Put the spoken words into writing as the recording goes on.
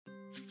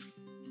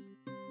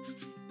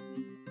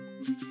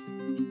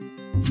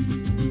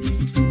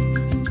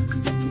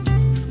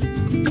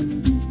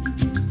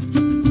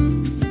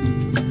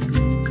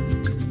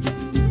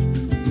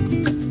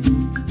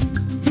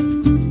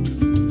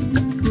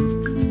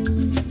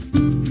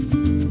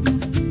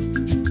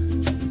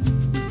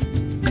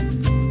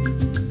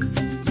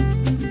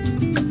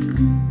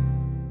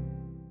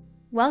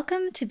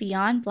Welcome to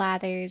Beyond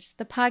Blathers,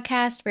 the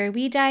podcast where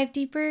we dive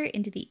deeper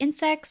into the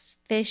insects,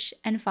 fish,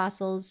 and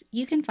fossils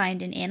you can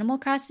find in Animal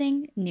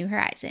Crossing New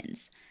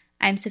Horizons.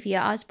 I'm Sophia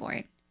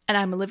Osborne. And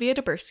I'm Olivia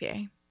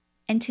DeBercier.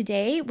 And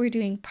today we're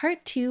doing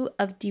part 2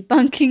 of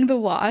Debunking the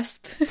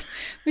Wasp,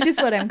 which is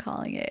what I'm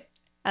calling it.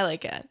 I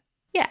like it.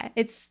 Yeah,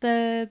 it's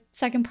the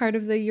second part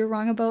of the You're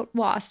Wrong About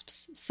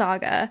Wasps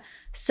saga.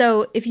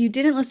 So if you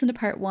didn't listen to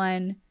part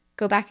 1,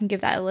 go back and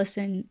give that a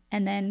listen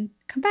and then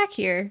come back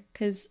here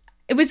because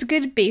it was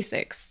good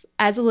basics.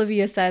 As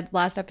Olivia said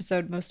last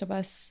episode, most of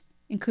us,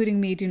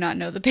 including me, do not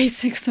know the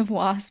basics of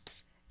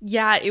wasps.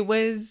 Yeah, it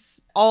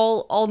was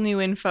all new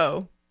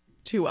info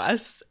to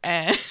us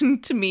and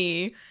to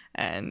me.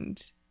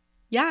 And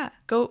yeah,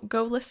 go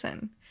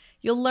listen.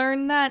 You'll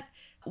learn that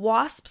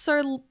wasps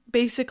are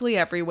basically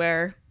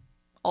everywhere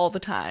all the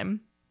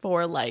time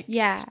for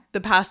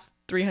the past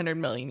 300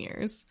 million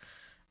years.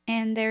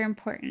 And they're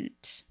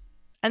important.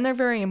 And they're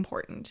very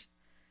important.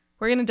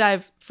 We're going to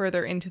dive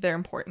further into their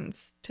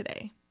importance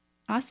today.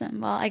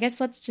 Awesome. Well, I guess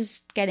let's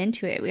just get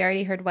into it. We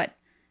already heard what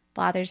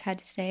Blathers had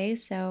to say,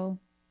 so...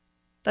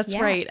 That's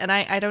right. And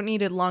I don't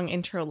need a long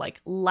intro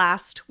like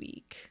last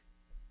week.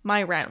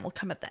 My rant will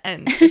come at the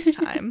end this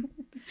time.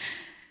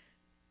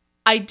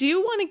 I do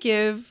want to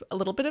give a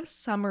little bit of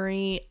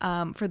summary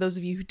for those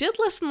of you who did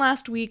listen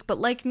last week, but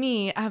like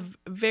me, I have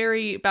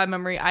very bad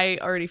memory. I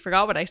already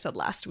forgot what I said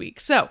last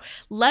week. So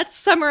let's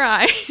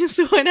summarize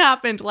what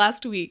happened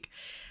last week.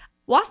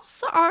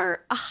 Wasps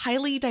are a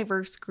highly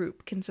diverse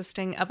group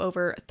consisting of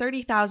over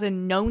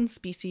 30,000 known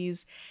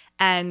species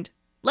and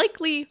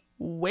likely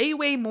way,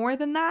 way more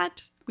than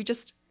that. We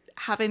just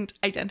haven't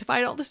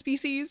identified all the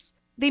species.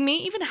 They may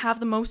even have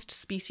the most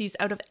species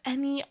out of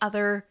any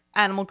other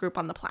animal group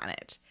on the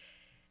planet.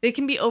 They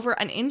can be over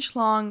an inch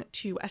long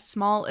to as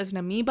small as an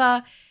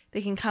amoeba.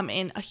 They can come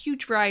in a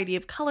huge variety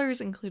of colors,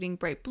 including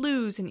bright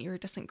blues and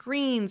iridescent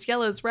greens,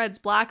 yellows, reds,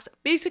 blacks,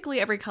 basically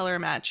every color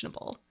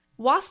imaginable.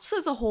 Wasps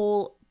as a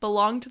whole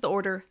belong to the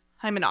order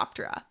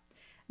Hymenoptera.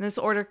 And this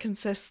order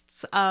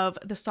consists of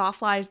the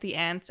sawflies, the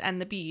ants, and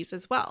the bees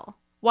as well.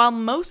 While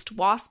most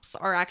wasps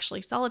are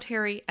actually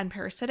solitary and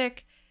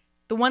parasitic,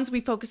 the ones we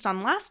focused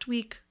on last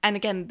week, and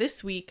again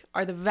this week,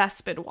 are the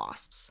vespid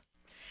wasps.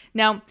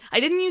 Now, I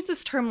didn't use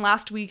this term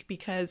last week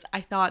because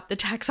I thought the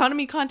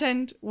taxonomy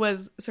content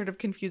was sort of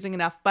confusing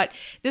enough, but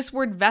this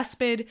word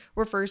vespid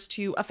refers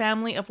to a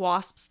family of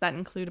wasps that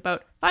include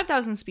about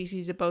 5,000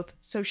 species of both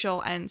social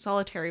and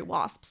solitary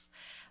wasps.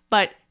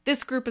 But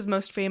this group is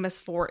most famous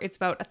for its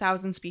about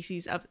 1,000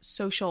 species of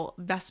social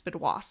vespid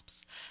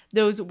wasps,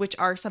 those which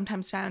are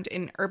sometimes found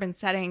in urban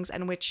settings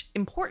and which,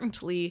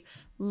 importantly,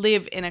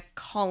 live in a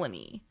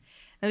colony.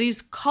 Now,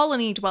 these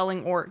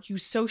colony-dwelling or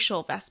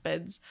eusocial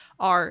vespids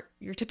are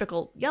your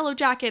typical yellow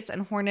jackets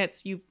and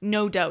hornets you've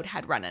no doubt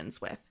had run-ins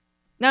with.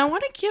 Now, I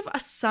want to give a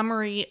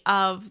summary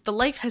of the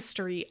life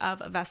history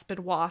of a vespid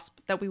wasp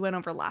that we went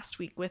over last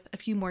week with a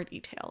few more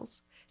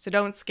details. So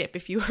don't skip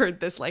if you heard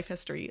this life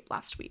history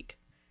last week.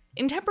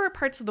 In temperate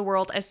parts of the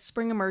world, as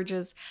spring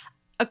emerges,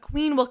 a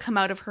queen will come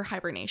out of her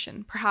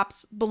hibernation,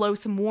 perhaps below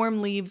some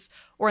warm leaves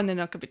or in the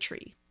nook of a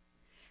tree.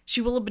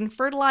 She will have been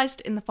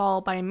fertilized in the fall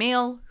by a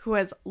male who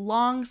has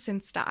long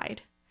since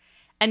died.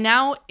 And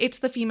now it's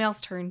the female's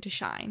turn to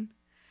shine.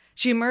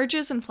 She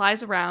emerges and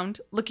flies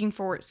around looking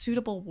for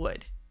suitable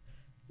wood.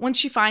 Once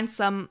she finds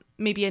some,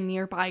 maybe a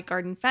nearby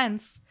garden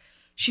fence,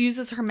 she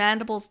uses her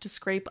mandibles to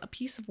scrape a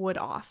piece of wood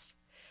off.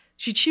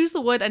 She chews the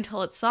wood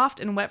until it's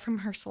soft and wet from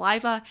her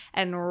saliva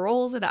and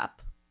rolls it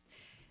up.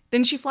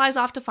 Then she flies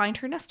off to find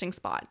her nesting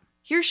spot.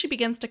 Here she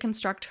begins to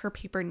construct her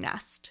paper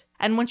nest.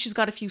 And once she's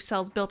got a few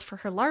cells built for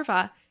her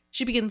larva,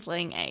 she begins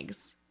laying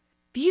eggs.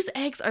 These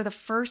eggs are the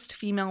first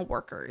female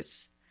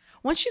workers.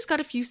 Once she's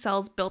got a few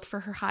cells built for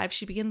her hive,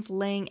 she begins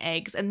laying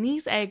eggs, and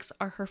these eggs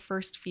are her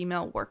first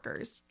female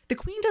workers. The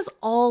queen does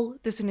all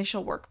this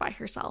initial work by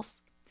herself.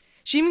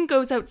 She even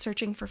goes out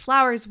searching for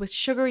flowers with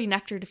sugary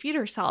nectar to feed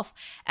herself,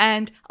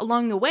 and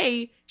along the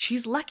way,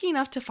 she's lucky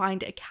enough to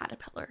find a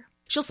caterpillar.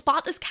 She'll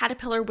spot this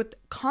caterpillar with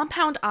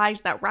compound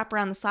eyes that wrap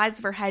around the sides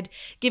of her head,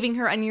 giving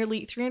her a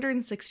nearly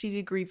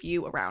 360-degree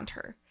view around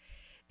her.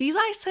 These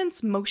eyes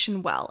sense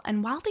motion well,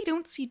 and while they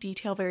don't see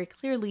detail very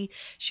clearly,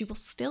 she will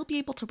still be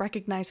able to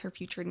recognize her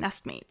future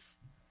nestmates.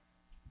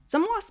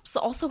 Some wasps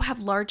also have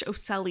large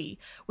ocelli,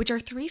 which are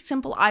 3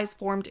 simple eyes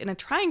formed in a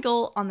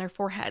triangle on their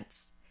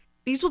foreheads.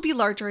 These will be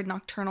larger in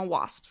nocturnal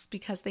wasps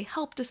because they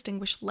help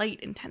distinguish light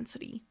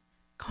intensity.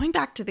 Going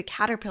back to the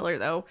caterpillar,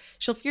 though,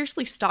 she'll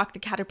fiercely stalk the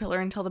caterpillar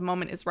until the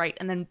moment is right,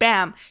 and then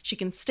bam, she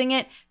can sting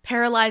it,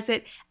 paralyze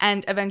it,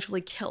 and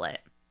eventually kill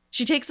it.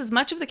 She takes as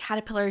much of the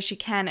caterpillar as she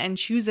can and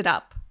chews it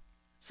up.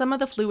 Some of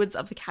the fluids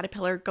of the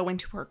caterpillar go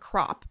into her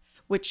crop,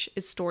 which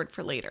is stored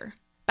for later.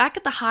 Back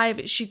at the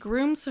hive, she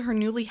grooms her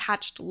newly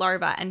hatched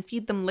larvae and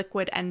feed them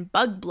liquid and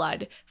bug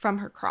blood from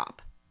her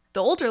crop.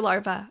 The older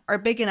larvae are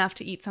big enough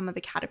to eat some of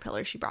the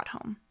caterpillar she brought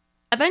home.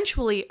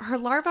 Eventually, her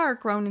larvae are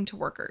grown into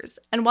workers,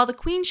 and while the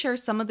queen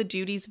shares some of the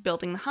duties of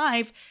building the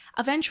hive,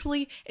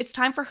 eventually it's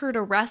time for her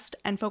to rest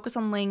and focus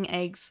on laying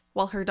eggs,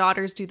 while her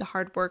daughters do the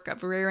hard work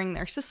of rearing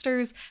their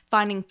sisters,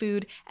 finding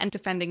food, and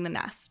defending the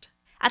nest.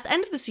 At the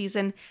end of the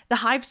season, the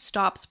hive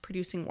stops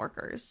producing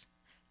workers.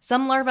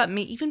 Some larvae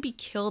may even be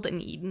killed and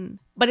eaten,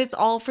 but it's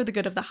all for the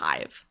good of the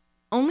hive.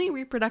 Only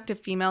reproductive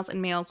females and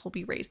males will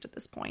be raised at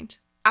this point.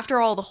 After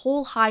all, the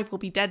whole hive will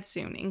be dead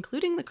soon,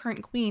 including the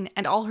current queen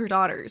and all her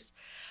daughters.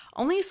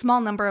 Only a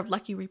small number of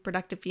lucky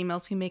reproductive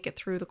females who make it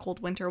through the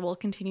cold winter will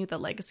continue the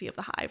legacy of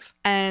the hive.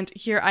 And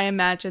here I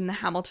imagine the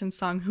Hamilton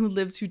song, Who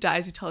Lives, Who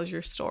Dies, Who Tells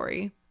Your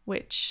Story,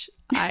 which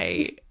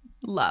I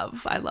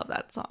love. I love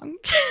that song.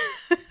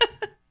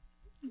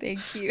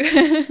 Thank you.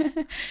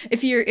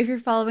 If you're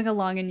following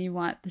along and you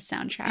want the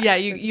soundtrack. Yeah,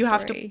 you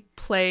have to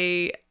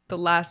play the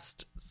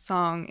last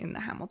song in the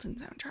Hamilton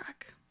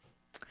soundtrack.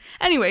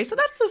 Anyway, so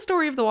that's the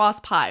story of the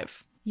wasp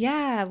hive.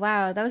 Yeah,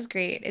 wow, that was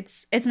great.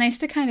 It's nice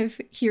to kind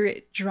of hear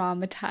it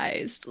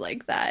dramatized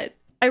like that.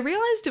 I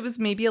realized it was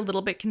maybe a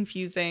little bit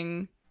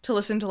confusing to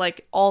listen to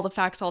like all the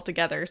facts all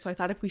together, so I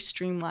thought if we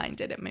streamlined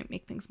it, it might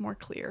make things more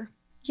clear.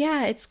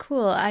 Yeah, it's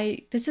cool.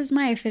 This is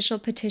my official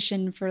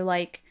petition for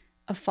like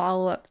a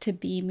follow-up to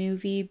Bee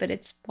Movie, but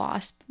it's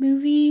Wasp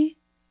Movie.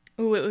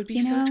 Ooh, it would be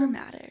so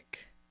dramatic.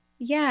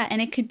 Yeah,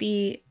 and it could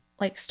be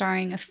like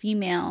starring a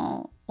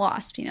female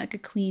wasp, like a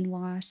queen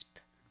wasp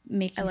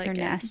making her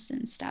nest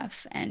and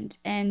stuff, and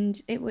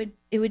it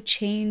would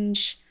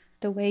change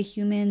the way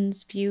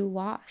humans view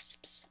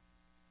wasps,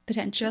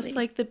 potentially. Just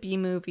like the Bee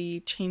Movie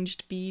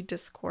changed bee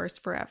discourse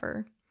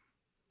forever.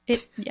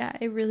 It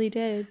really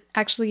did.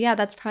 Actually, yeah,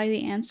 that's probably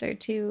the answer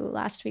to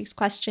last week's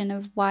question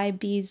of why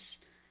bees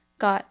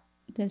got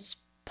this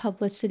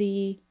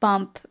publicity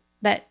bump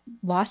that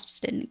wasps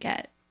didn't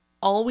get.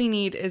 All we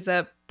need is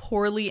a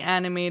poorly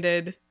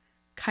animated,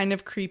 kind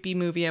of creepy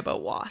movie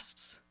about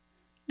wasps.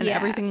 And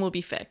everything will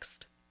be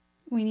fixed.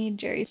 We need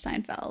Jerry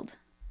Seinfeld.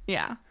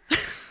 Yeah.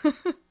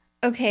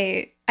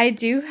 Okay, I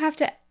do have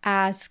to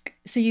ask.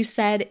 So you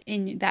said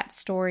in that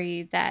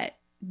story that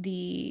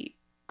the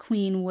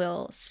queen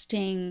will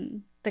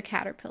sting the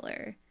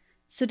caterpillar.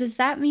 So does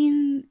that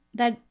mean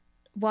that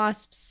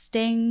wasps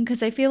sting?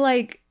 Because I feel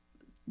like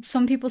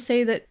some people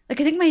say that,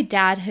 like, I think my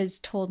dad has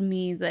told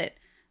me that,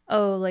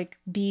 oh, like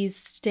bees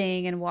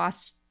sting and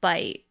wasps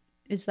bite.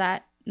 Is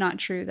that not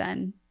true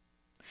then?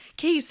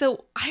 Okay,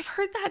 so I've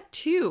heard that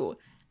too.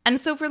 And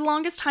so for the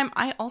longest time,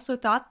 I also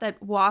thought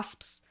that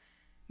wasps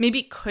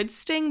maybe could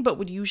sting, but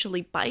would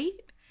usually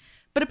bite.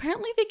 But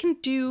apparently they can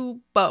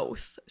do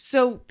both.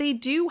 So they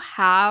do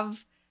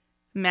have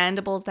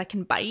mandibles that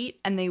can bite,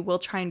 and they will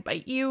try and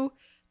bite you.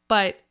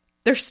 But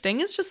their sting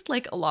is just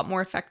like a lot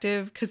more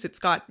effective because it's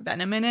got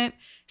venom in it.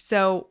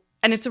 So,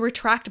 and it's a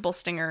retractable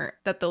stinger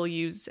that they'll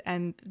use.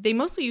 And they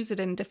mostly use it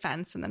in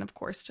defense, and then of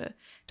course to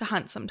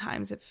hunt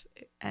sometimes.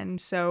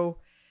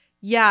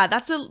 Yeah,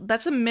 that's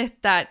a myth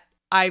that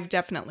I've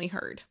definitely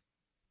heard.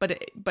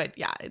 But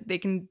yeah, they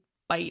can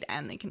bite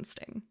and they can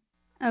sting.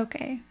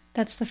 Okay,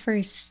 that's the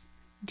first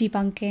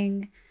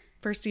debunking.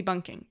 First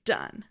debunking,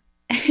 done.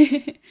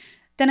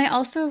 Then I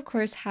also, of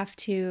course, have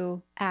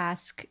to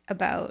ask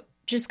about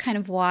just kind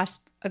of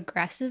wasp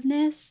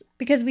aggressiveness,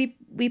 because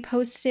we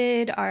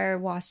posted our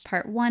Wasp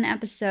Part 1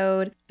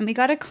 episode, and we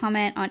got a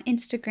comment on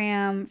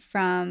Instagram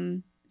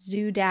from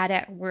Zoo Dad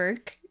at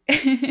Work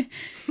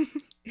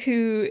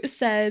who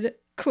said,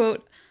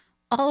 quote,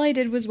 "All I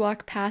did was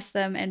walk past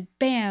them and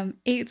bam,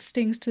 8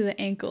 stings to the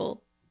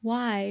ankle.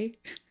 Why?"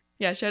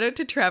 Yeah, shout out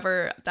to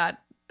Trevor.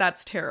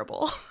 That's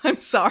terrible. I'm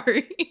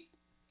sorry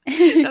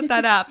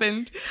that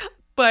happened.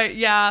 But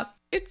yeah,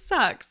 it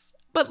sucks.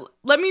 But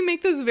let me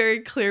make this very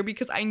clear,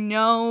 because I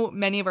know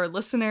many of our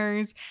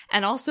listeners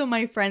and also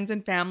my friends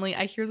and family,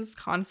 I hear this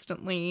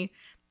constantly.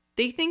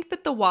 They think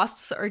that the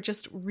wasps are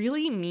just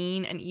really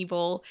mean and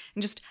evil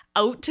and just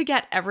out to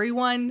get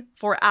everyone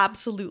for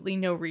absolutely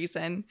no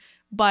reason.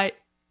 But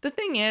the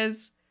thing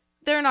is,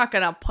 they're not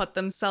going to put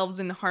themselves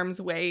in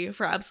harm's way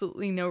for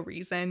absolutely no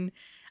reason.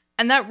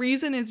 And that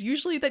reason is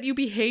usually that you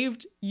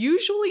behaved,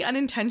 usually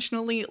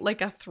unintentionally,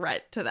 like a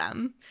threat to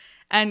them.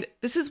 And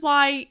this is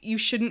why you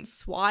shouldn't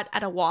swat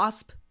at a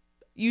wasp.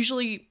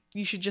 Usually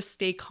you should just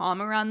stay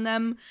calm around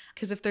them,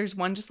 because if there's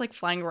one just like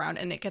flying around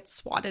and it gets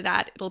swatted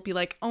at, it'll be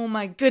like, oh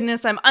my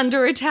goodness, I'm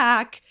under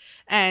attack,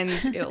 and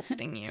it'll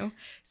sting you.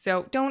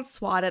 So don't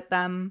swat at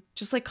them.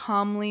 Just like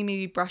calmly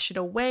maybe brush it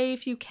away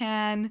if you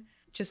can.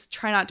 Just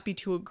try not to be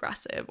too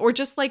aggressive, or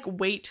just like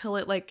wait till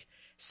it like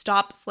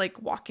stops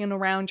like walking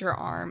around your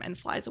arm and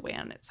flies away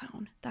on its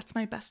own. That's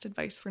my best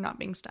advice for not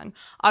being stung.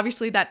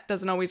 Obviously that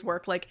doesn't always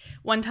work. Like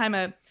one time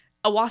a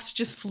wasp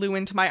just flew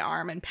into my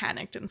arm and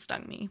panicked and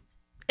stung me.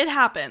 It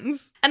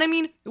happens. And I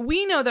mean,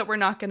 we know that we're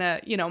not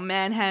gonna,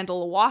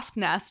 manhandle a wasp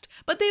nest,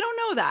 but they don't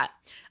know that.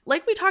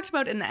 Like we talked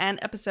about in the ant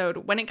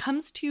episode, when it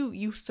comes to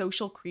you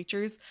social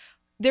creatures,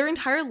 their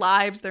entire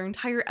lives, their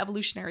entire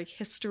evolutionary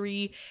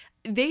history,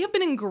 they have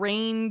been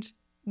ingrained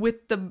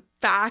with the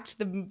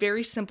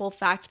very simple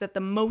fact that the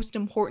most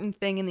important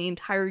thing in the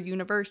entire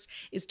universe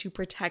is to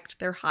protect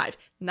their hive.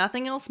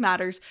 Nothing else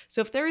matters.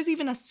 So if there is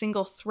even a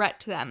single threat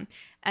to them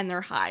and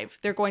their hive,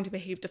 they're going to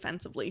behave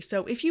defensively.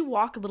 So if you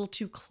walk a little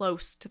too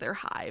close to their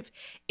hive,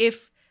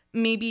 if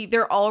maybe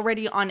they're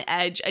already on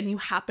edge and you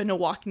happen to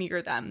walk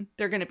near them,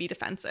 they're going to be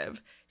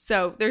defensive.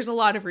 So there's a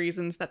lot of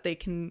reasons that they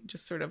can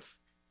just sort of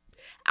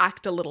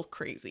act a little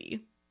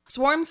crazy.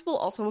 Swarms will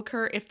also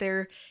occur if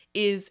there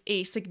is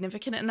a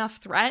significant enough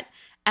threat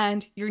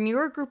and you're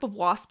near a group of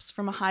wasps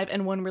from a hive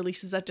and one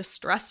releases a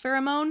distress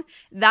pheromone.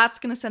 That's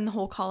going to send the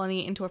whole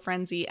colony into a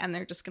frenzy and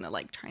they're just going to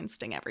like try and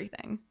sting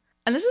everything.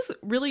 And this is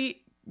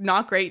really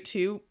not great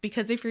too,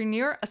 because if you're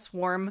near a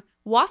swarm,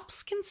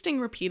 wasps can sting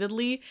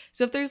repeatedly.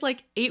 So if there's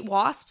like 8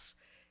 wasps,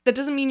 that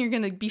doesn't mean you're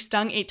going to be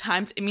stung 8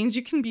 times. It means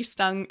you can be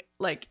stung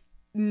like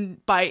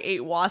by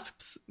 8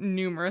 wasps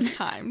numerous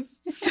times.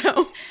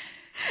 So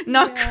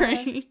not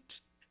great.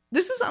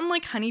 This is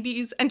unlike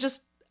honeybees and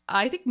just,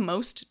 I think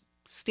most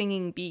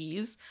stinging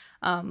bees,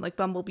 like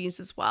bumblebees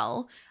as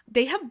well.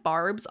 They have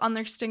barbs on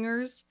their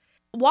stingers.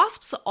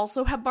 Wasps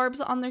also have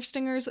barbs on their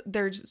stingers.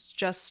 There's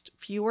just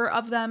fewer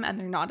of them and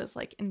they're not as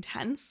like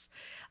intense.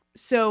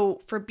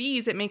 So for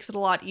bees, it makes it a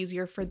lot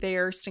easier for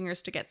their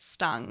stingers to get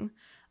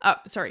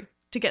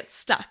to get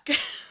stuck.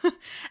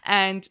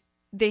 And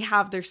they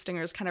have their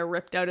stingers kind of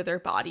ripped out of their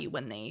body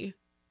when they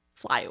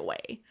fly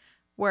away.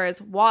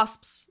 Whereas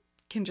wasps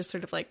can just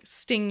sort of like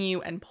sting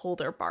you and pull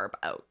their barb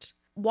out.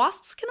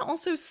 Wasps can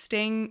also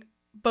sting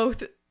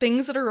both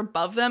things that are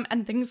above them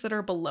and things that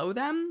are below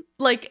them.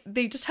 Like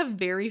they just have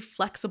very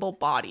flexible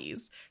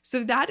bodies.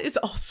 So that is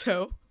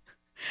also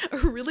a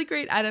really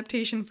great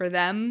adaptation for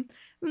them.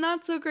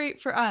 Not so great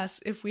for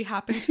us if we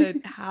happen to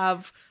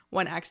have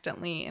one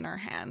accidentally in our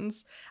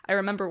hands. I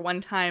remember one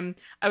time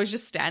I was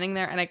just standing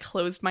there and I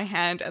closed my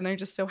hand and there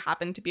just so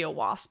happened to be a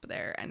wasp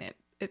there and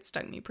it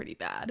stung me pretty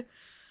bad.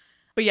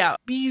 But yeah,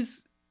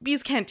 bees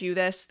can't do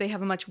this. They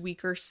have a much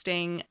weaker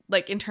sting,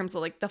 like in terms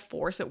of like the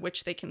force at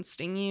which they can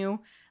sting you,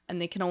 and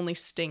they can only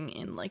sting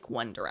in like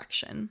one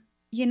direction.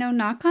 You know,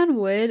 knock on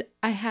wood,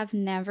 I have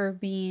never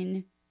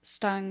been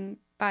stung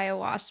by a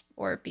wasp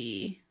or a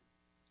bee.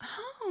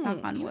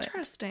 Oh,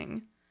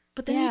 interesting.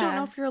 But then you don't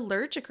know if you're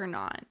allergic or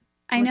not.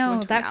 I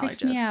know, that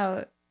freaks me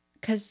out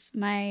because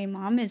my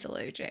mom is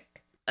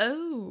allergic.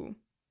 Oh.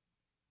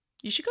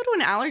 You should go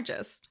to an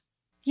allergist.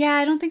 Yeah,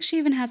 I don't think she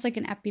even has like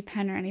an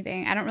EpiPen or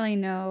anything. I don't really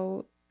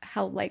know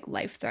how like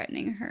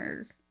life-threatening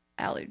her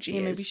allergy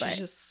is. Maybe she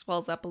just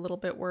swells up a little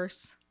bit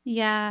worse.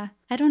 Yeah,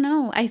 I don't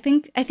know. I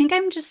think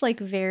I'm just like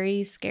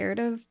very scared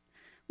of.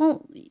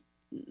 Well,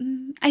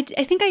 I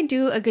think I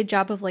do a good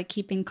job of like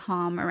keeping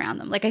calm around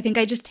them. Like I think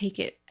I take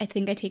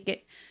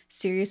it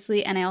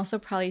seriously, and I also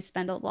probably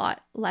spend a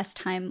lot less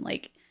time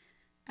like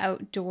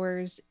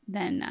outdoors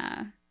than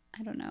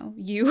I don't know,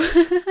 you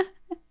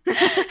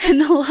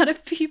and a lot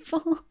of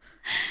people.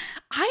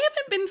 I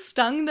haven't been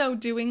stung though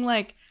doing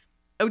like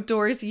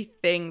outdoorsy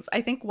things.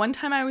 I think one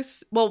time I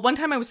was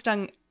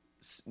stung.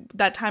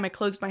 That time I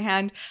closed my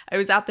hand. I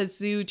was at the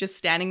zoo just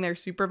standing there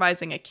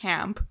supervising a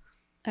camp.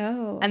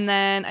 Oh. And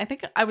then I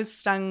think I was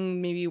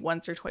stung maybe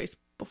once or twice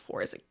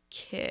before as a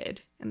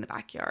kid in the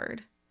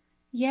backyard.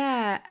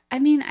 Yeah. I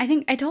mean, I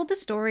think I told the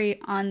story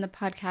on the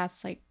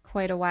podcast like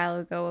quite a while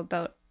ago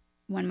about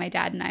when my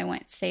dad and I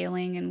went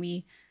sailing and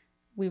we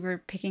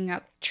were picking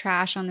up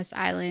trash on this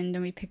island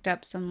and we picked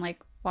up some like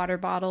water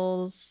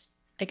bottles,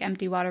 like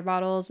empty water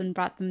bottles, and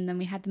brought them. And then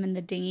we had them in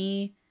the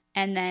dinghy.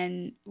 And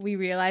then we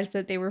realized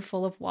that they were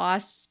full of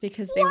wasps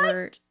because they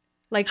were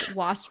like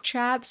wasp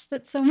traps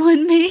that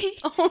someone made.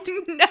 Oh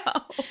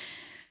no.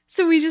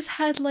 So we just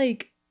had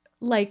like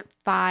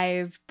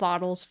 5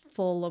 bottles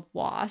full of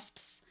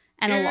wasps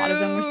and a lot of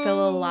them were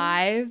still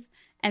alive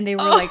and they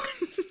were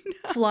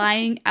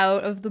flying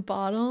out of the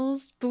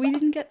bottles, but we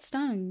didn't get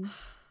stung.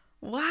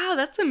 Wow,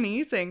 that's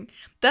amazing.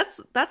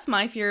 That's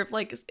my fear of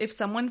like if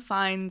someone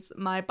finds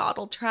my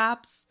bottle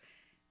traps,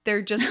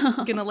 they're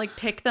just gonna like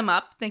pick them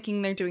up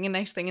thinking they're doing a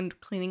nice thing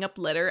and cleaning up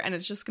litter, and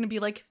it's just gonna be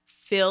like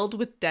filled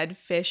with dead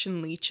fish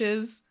and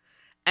leeches.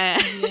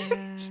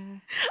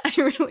 And I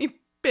really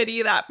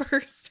pity that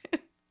person.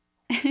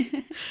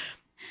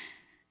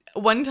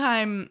 One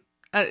time,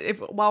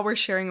 while we're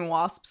sharing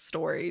wasp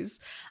stories,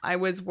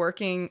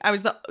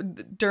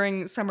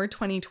 during summer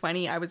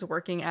 2020, I was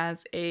working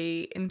as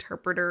a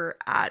interpreter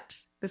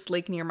at this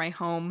lake near my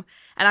home,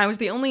 and I was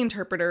the only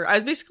interpreter. I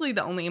was basically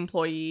the only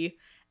employee.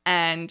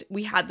 And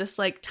we had this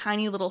like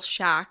tiny little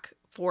shack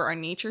for our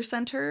nature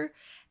center.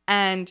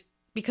 And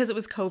because it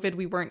was COVID,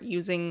 we weren't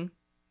using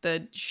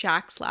the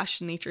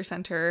shack/nature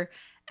center.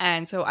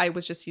 And so I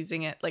was just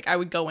using it. Like I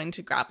would go in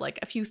to grab like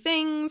a few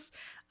things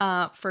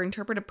for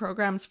interpretive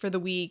programs for the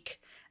week.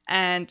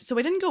 And so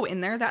I didn't go in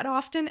there that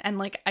often. And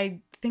like, I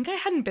think I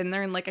hadn't been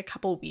there in like a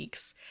couple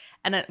weeks.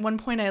 And at one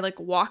point I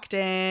like walked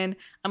in,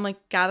 I'm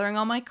like gathering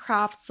all my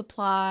craft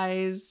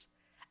supplies.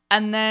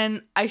 And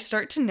then I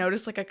start to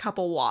notice like a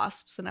couple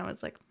wasps and I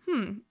was like,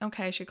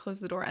 okay, I should close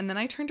the door. And then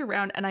I turned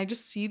around and I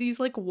just see these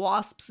like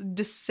wasps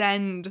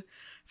descend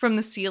from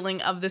the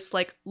ceiling of this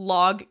like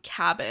log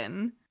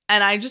cabin.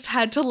 And I just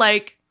had to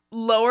like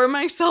lower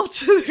myself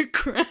to the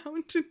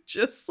ground to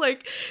just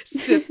like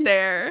sit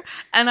there.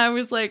 And I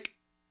was like,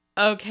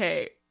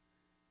 okay,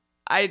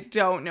 I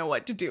don't know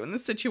what to do in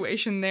this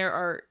situation. There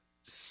are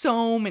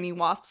so many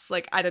wasps,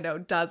 like, I don't know,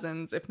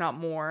 dozens, if not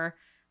more,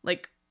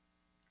 like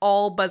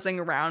all buzzing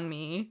around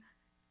me.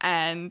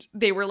 And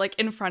they were like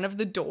in front of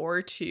the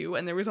door too.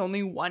 And there was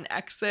only one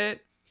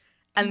exit.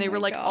 And they were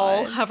like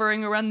all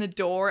hovering around the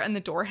door and the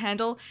door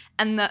handle.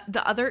 And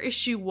the other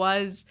issue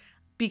was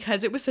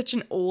because it was such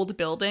an old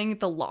building,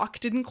 the lock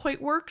didn't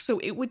quite work. So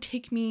it would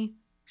take me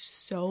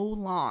so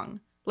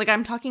long. Like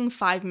I'm talking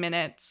 5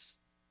 minutes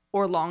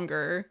or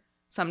longer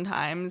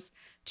sometimes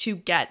to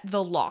get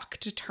the lock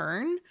to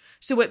turn.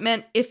 So it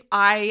meant if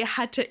I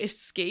had to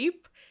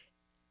escape,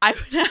 I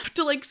would have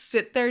to like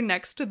sit there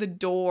next to the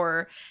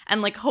door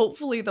and like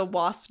hopefully the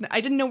wasp,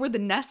 I didn't know where the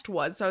nest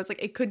was. So I was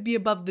like, it could be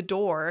above the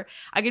door.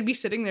 I could be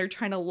sitting there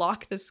trying to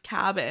lock this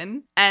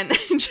cabin and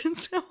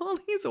just have all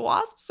these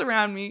wasps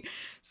around me.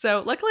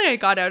 So luckily I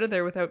got out of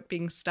there without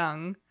being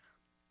stung,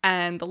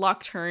 and the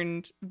lock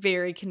turned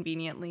very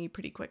conveniently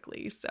pretty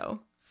quickly.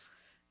 So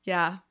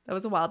yeah, that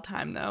was a wild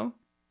time though.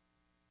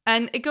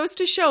 And it goes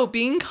to show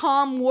being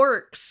calm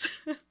works.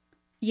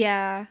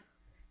 Yeah,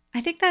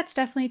 I think that's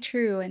definitely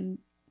true. And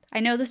I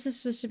know this is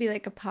supposed to be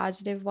like a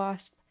positive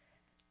wasp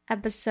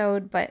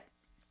episode, but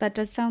that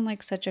does sound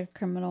like such a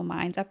Criminal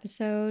Minds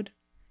episode.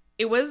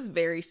 It was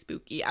very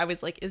spooky. I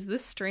was like, is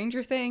this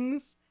Stranger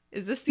Things?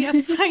 Is this the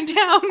Upside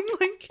Down?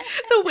 Like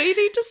the way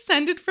they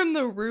descended from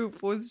the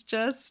roof was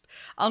just,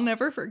 I'll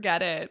never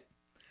forget it.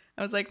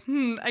 I was like,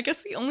 I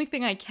guess the only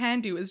thing I can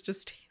do is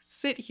just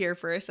sit here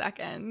for a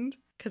second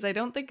because I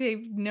don't think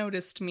they've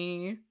noticed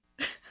me.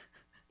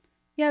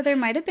 Yeah, there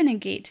might have been a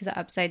gate to the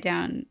Upside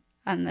Down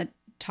on the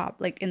top,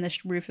 like in the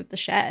roof of the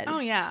shed. Oh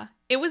yeah,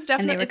 it was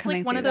definitely, it's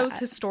like one of those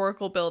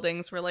historical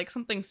buildings where like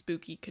something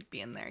spooky could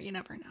be in there. You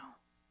never know.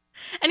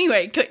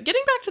 Anyway, getting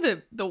back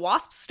to the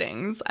wasp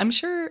stings, I'm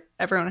sure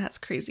everyone has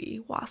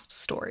crazy wasp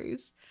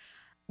stories.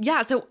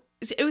 Yeah, so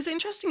it was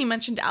interesting you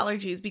mentioned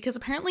allergies because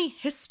apparently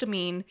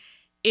histamine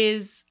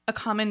is a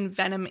common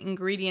venom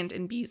ingredient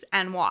in bees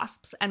and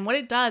wasps. And what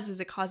it does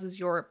is it causes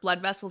your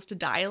blood vessels to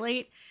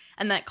dilate,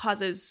 and that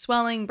causes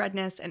swelling,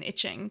 redness, and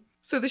itching.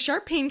 So the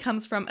sharp pain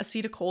comes from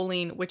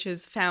acetylcholine, which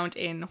is found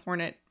in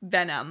hornet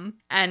venom.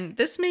 And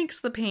this makes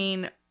the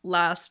pain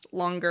last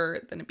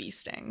longer than a bee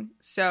sting.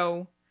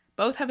 So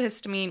both have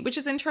histamine, which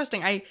is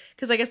interesting.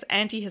 Because I guess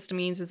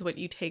antihistamines is what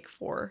you take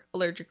for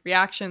allergic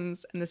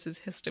reactions, and this is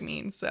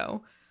histamine.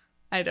 So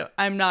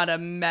I'm not a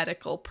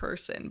medical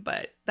person,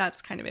 but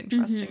that's kind of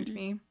interesting to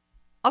me.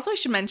 Also, I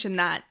should mention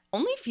that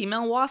only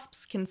female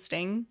wasps can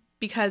sting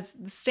because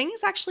the sting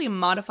is actually a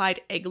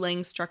modified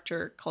egg-laying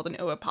structure called an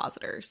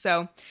ovipositor.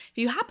 So if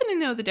you happen to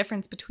know the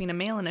difference between a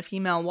male and a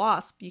female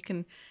wasp, you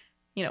can,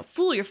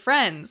 fool your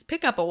friends,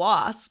 pick up a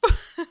wasp.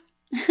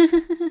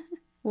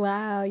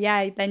 Wow.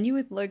 Yeah, then you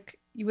would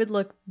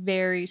look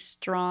very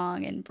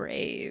strong and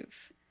brave.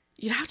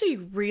 You'd have to be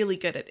really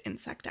good at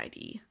insect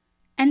ID.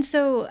 And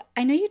so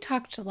I know you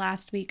talked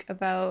last week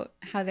about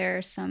how there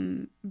are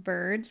some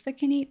birds that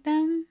can eat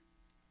them.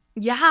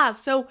 Yeah,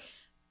 so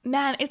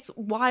man, it's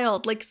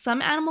wild. Like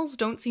some animals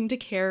don't seem to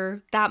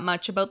care that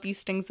much about these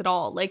stings at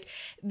all. Like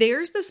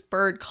there's this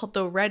bird called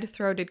the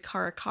red-throated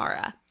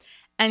caracara,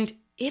 and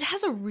it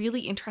has a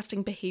really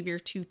interesting behavior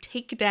to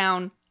take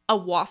down a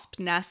wasp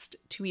nest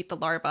to eat the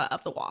larvae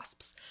of the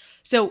wasps.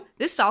 So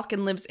this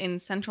falcon lives in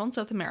Central and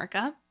South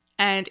America,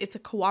 and it's a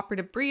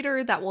cooperative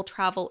breeder that will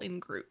travel in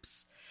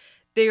groups.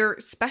 They're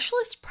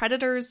specialist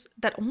predators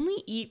that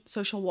only eat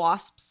social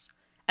wasps,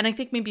 and I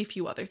think maybe a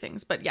few other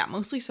things, but yeah,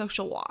 mostly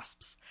social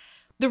wasps.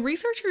 The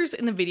researchers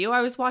in the video I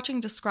was watching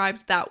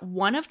described that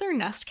one of their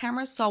nest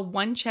cameras saw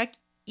one chick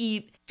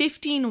eat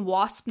 15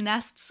 wasp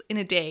nests in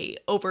a day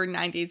over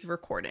 9 days of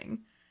recording.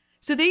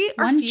 So they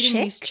are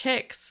feeding these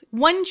chicks.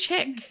 One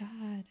chick. Oh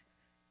my God.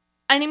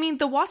 And I mean,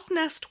 the wasp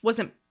nest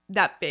wasn't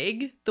that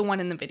big, the one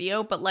in the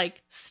video, but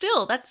like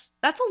still, that's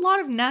a lot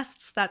of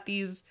nests that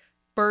these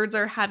birds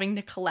are having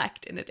to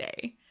collect in a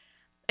day.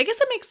 I guess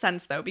it makes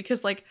sense though,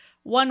 because like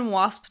one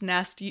wasp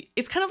nest,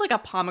 it's kind of like a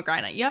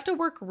pomegranate. You have to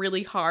work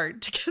really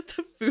hard to get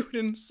the food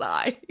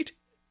inside.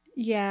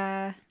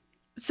 Yeah.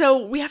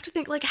 So we have to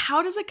think like,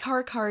 how does a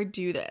caracara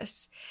do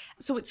this?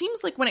 So it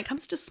seems like when it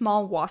comes to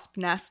small wasp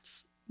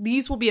nests,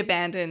 these will be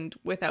abandoned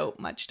without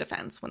much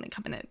defense when they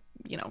come in and,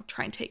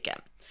 try and take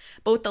it.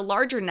 But with the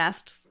larger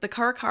nests, the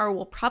caracara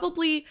will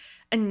probably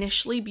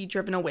initially be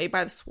driven away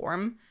by the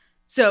swarm.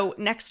 So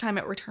next time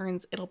it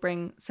returns, it'll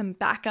bring some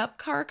backup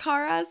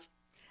caracaras.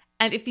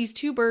 And if these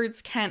two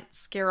birds can't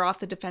scare off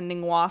the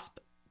defending wasp,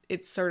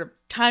 it's sort of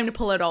time to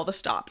pull out all the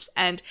stops.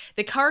 And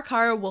the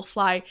caracara will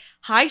fly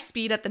high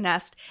speed at the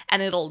nest,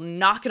 and it'll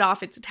knock it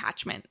off its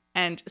attachment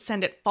and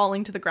send it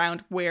falling to the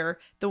ground where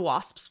the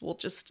wasps will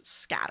just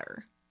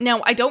scatter.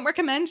 Now, I don't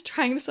recommend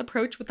trying this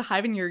approach with the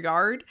hive in your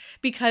yard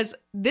because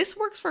this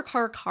works for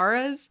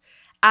caracaras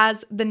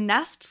as the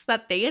nests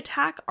that they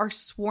attack are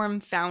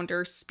swarm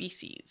founder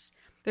species.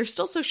 They're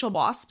still social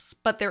wasps,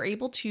 but they're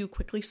able to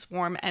quickly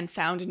swarm and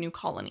found a new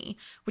colony,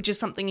 which is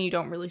something you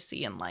don't really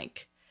see in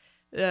like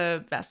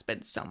the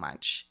Vespids so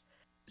much.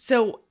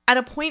 So at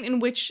a point in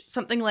which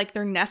something like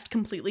their nest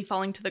completely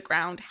falling to the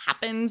ground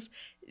happens,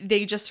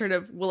 they just sort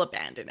of will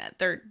abandon it.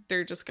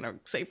 They're just going to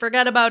say,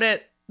 forget about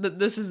it.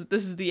 This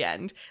is the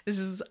end. This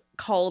is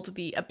called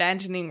the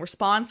abandoning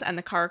response, and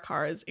the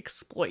Caracaras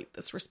exploit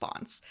this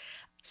response.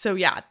 So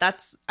yeah,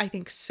 that's, I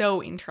think,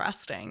 so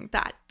interesting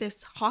that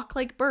this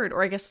hawk-like bird,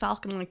 or I guess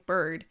falcon-like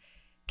bird,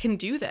 can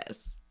do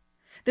this.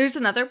 There's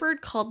another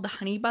bird called the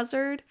honey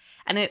buzzard,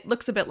 and it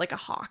looks a bit like a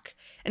hawk,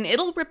 and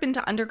it'll rip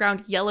into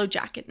underground yellow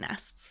jacket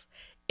nests.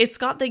 It's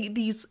got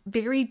these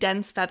very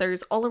dense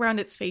feathers all around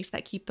its face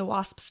that keep the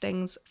wasp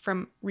stings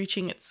from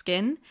reaching its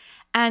skin,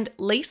 and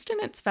laced in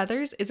its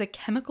feathers is a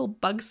chemical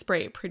bug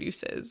spray it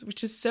produces,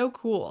 which is so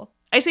cool.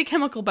 I say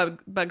chemical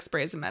bug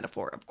spray as a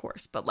metaphor, of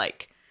course, but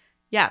like,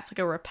 yeah, it's like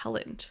a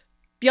repellent.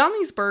 Beyond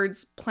these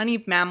birds, plenty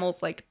of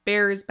mammals like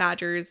bears,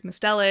 badgers,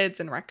 mustelids,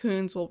 and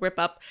raccoons will rip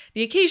up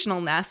the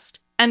occasional nest,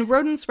 and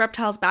rodents,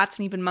 reptiles, bats,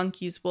 and even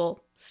monkeys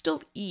will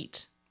still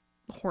eat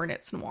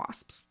hornets and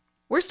wasps.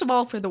 Worst of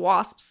all, for the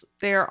wasps,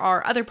 there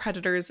are other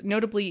predators,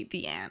 notably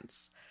the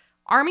ants.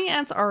 Army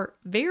ants are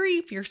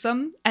very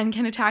fearsome and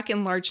can attack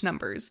in large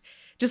numbers.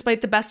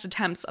 Despite the best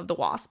attempts of the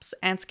wasps,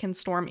 ants can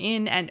storm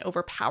in and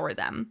overpower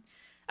them,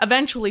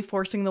 eventually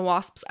forcing the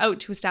wasps out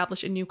to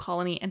establish a new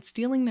colony and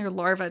stealing their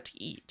larvae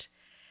to eat.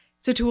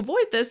 So to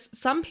avoid this,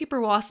 some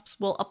paper wasps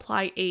will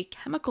apply a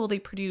chemical they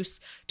produce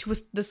to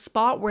the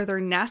spot where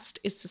their nest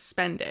is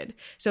suspended.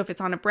 So if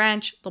it's on a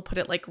branch, they'll put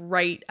it like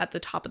right at the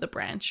top of the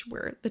branch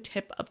where the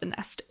tip of the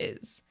nest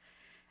is.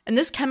 And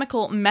this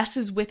chemical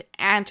messes with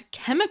ant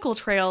chemical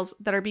trails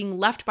that are being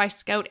left by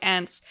scout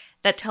ants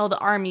that tell the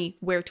army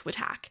where to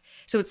attack.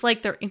 So it's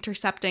like they're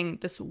intercepting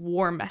this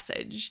war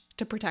message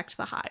to protect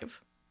the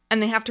hive.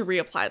 And they have to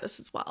reapply this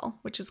as well,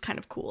 which is kind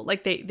of cool.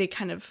 Like they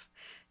kind of,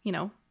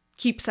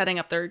 keep setting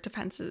up their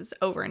defenses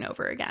over and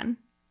over again.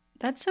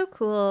 That's so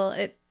cool.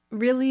 It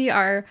really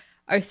our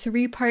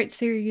 3-part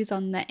series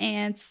on the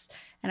ants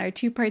and our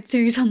 2-part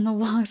series on the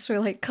wasps are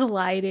like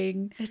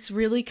colliding. It's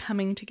really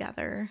coming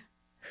together.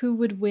 Who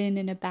would win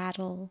in a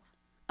battle?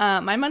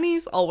 My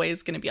money's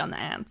always going to be on the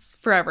ants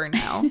forever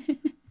now.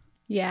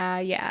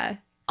 Yeah.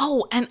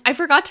 Oh, and I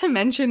forgot to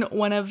mention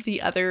one of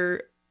the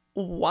other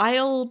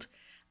wild,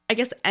 I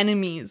guess,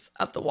 enemies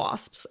of the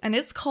wasps, and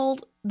it's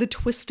called the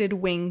twisted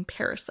wing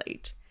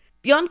parasite.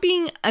 Beyond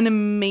being an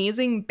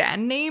amazing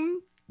band name,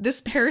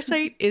 this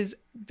parasite is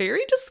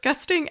very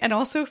disgusting and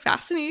also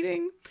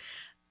fascinating.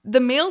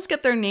 The males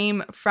get their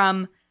name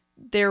from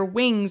their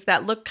wings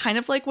that look kind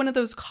of like one of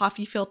those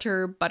coffee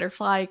filter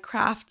butterfly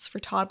crafts for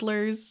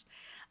toddlers.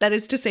 That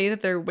is to say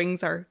that their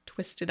wings are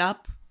twisted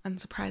up,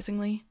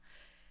 unsurprisingly.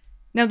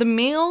 Now, the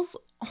males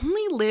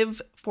only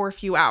live for a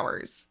few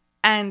hours,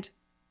 and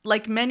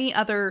like many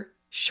other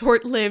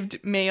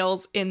short-lived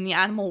males in the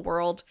animal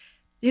world,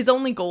 his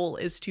only goal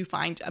is to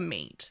find a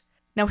mate.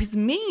 Now, his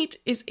mate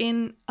is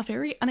in a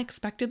very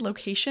unexpected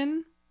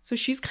location, so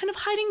she's kind of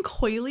hiding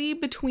coyly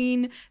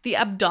between the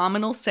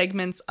abdominal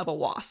segments of a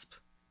wasp.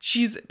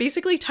 She's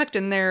basically tucked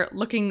in there,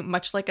 looking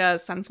much like a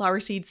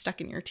sunflower seed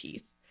stuck in your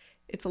teeth.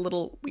 It's a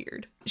little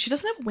weird. She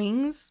doesn't have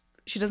wings,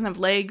 she doesn't have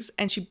legs,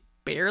 and she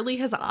barely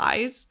has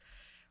eyes.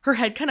 Her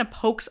head kind of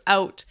pokes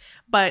out,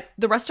 but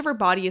the rest of her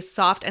body is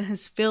soft and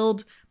has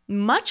filled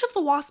much of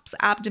the wasp's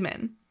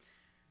abdomen.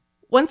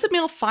 Once a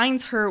male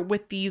finds her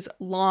with these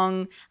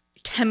long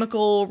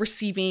chemical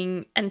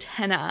receiving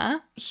antennae,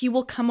 he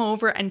will come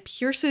over and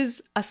pierces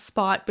a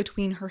spot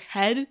between her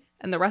head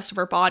and the rest of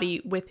her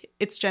body with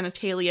its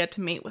genitalia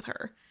to mate with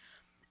her.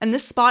 And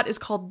this spot is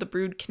called the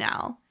brood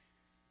canal.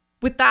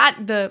 With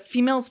that, the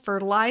female is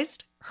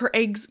fertilized, her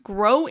eggs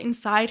grow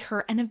inside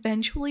her, and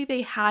eventually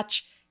they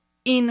hatch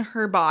in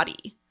her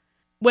body.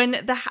 When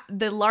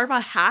the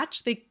larvae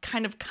hatch, they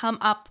kind of come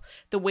up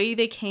the way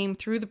they came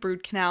through the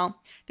brood canal.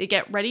 They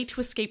get ready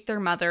to escape their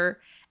mother,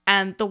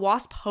 and the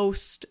wasp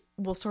host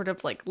will sort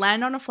of like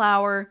land on a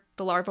flower.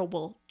 The larva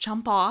will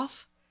jump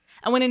off.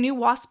 And when a new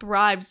wasp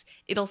arrives,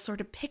 it'll sort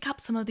of pick up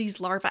some of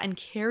these larvae and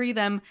carry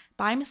them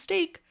by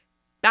mistake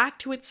back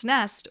to its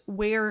nest,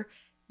 where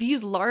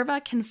these larvae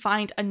can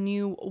find a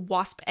new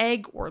wasp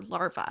egg or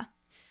larva.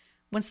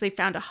 Once they've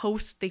found a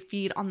host, they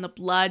feed on the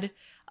blood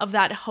of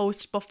that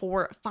host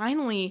before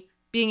finally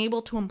being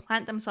able to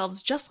implant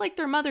themselves, just like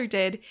their mother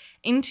did,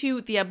 into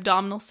the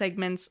abdominal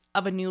segments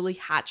of a newly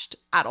hatched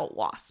adult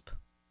wasp.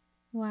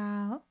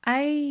 Wow.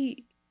 I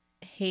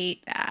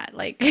hate that.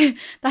 Like,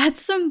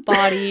 that's some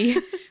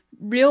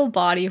real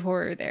body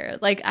horror there.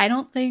 Like, I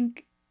don't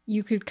think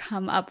you could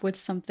come up with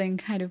something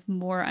kind of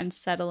more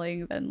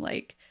unsettling than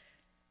like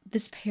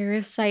this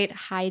parasite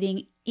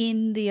hiding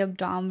in the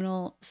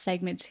abdominal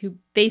segments who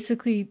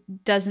basically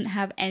doesn't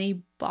have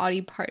any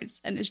body parts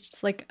and it's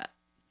just like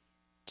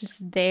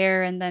just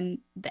there, and then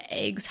the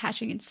eggs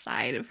hatching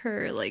inside of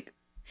her. Like,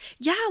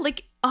 yeah,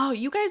 like, oh,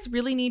 you guys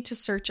really need to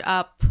search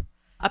up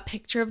a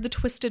picture of the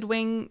twisted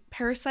wing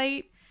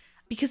parasite,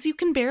 because you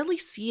can barely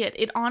see it.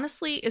 It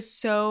honestly is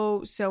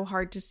so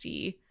hard to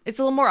see. It's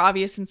a little more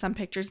obvious in some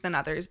pictures than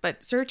others,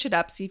 but search it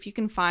up, see if you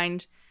can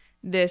find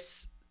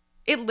this.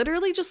 It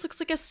literally just looks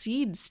like a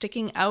seed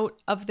sticking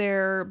out of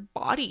their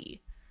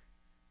body.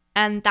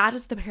 And that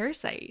is the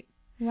parasite.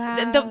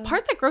 Wow. The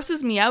part that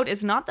grosses me out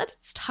is not that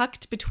it's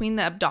tucked between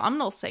the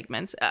abdominal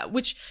segments,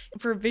 which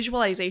for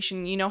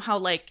visualization, you know how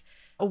like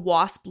a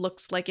wasp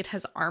looks like it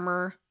has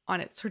armor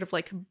on its sort of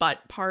like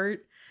butt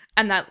part,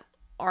 and that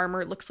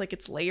armor looks like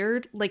it's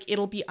layered, like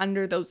it'll be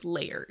under those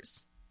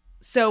layers.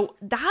 So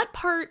that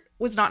part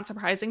was not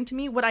surprising to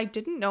me. What I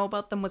didn't know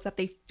about them was that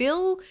they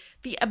fill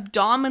the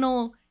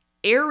abdominal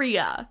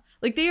area.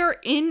 Like they are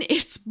in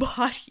its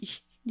body.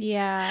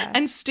 Yeah.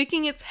 And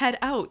sticking its head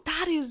out.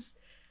 That is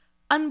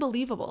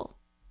unbelievable.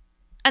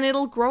 And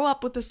it'll grow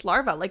up with this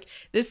larva. Like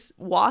this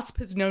wasp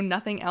has known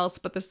nothing else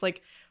but this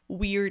like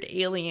weird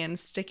alien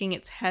sticking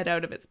its head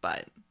out of its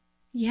butt.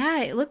 Yeah,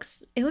 it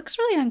looks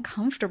really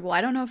uncomfortable.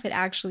 I don't know if it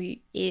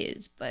actually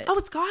is, but Oh,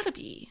 it's gotta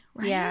be,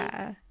 right?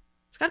 Yeah.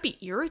 It's gotta be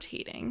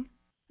irritating.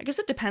 I guess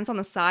it depends on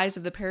the size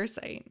of the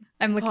parasite.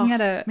 I'm looking at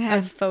a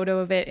man. photo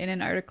of it in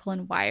an article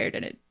in Wired,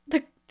 and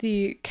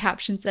the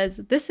caption says,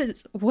 "This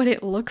is what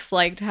it looks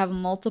like to have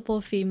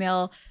multiple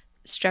female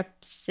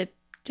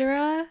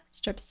Strepsiptera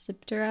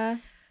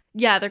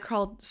Yeah, they're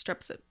called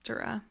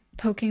Strepsiptera.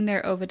 poking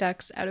their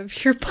oviducts out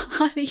of your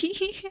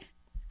body."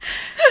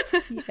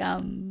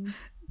 Yum.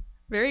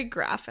 Very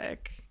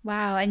graphic.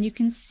 Wow, and you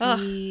can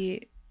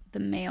see the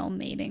male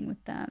mating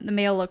with them. The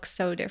male looks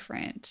so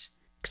different.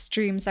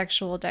 Extreme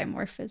sexual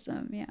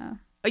dimorphism, yeah.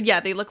 Yeah,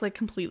 they look like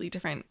completely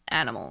different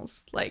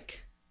animals.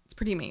 Like, it's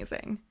pretty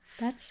amazing.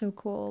 That's so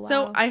cool. Wow.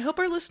 So I hope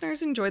our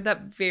listeners enjoyed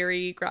that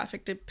very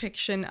graphic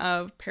depiction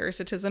of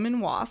parasitism in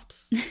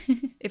wasps.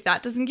 If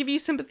that doesn't give you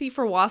sympathy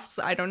for wasps,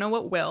 I don't know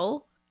what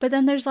will. But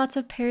then there's lots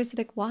of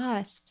parasitic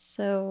wasps,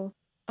 so...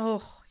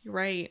 Oh, you're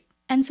right.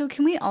 And so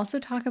can we also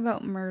talk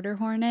about murder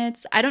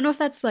hornets? I don't know if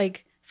that's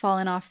like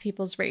fallen off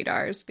people's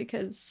radars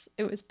because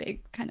it was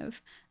big kind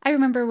of. I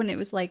remember when it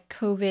was like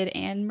COVID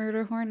and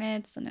murder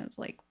hornets, and it was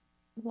like,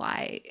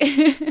 why?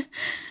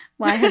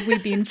 Why have we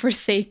been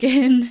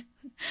forsaken?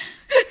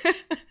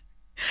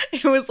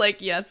 It was like,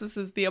 yes, this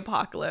is the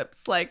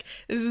apocalypse. Like,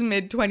 this is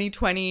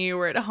mid-2020.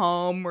 We're at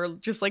home. We're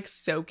just like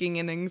soaking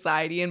in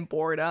anxiety and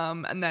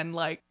boredom. And then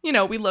like, you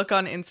know, we look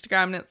on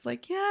Instagram and it's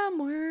like, yeah,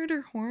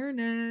 murder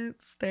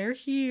hornets. They're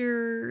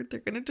here. They're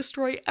going to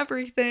destroy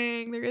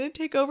everything. They're going to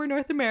take over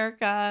North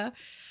America.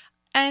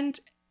 And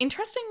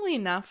interestingly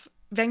enough,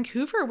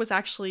 Vancouver was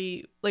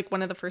actually like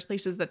one of the first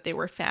places that they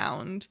were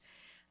found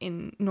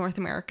in North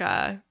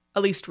America,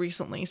 at least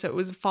recently. So it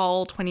was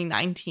fall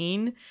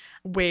 2019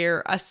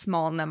 where a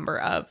small number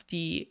of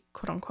the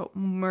quote unquote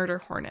murder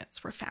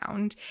hornets were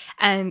found.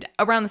 And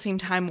around the same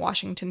time,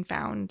 Washington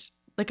found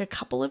like a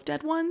couple of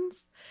dead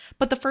ones.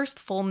 But the first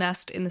full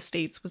nest in the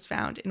States was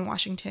found in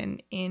Washington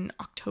in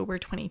October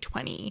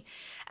 2020.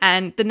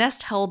 And the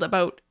nest held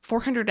about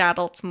 400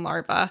 adults and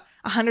larvae,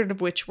 100 of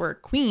which were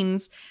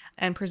queens.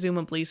 And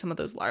presumably some of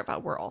those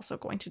larvae were also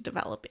going to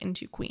develop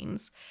into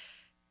queens.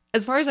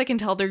 As far as I can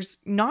tell, there's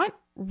not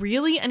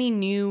really any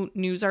new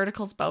news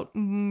articles about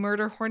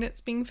murder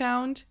hornets being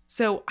found.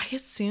 So I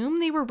assume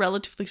they were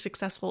relatively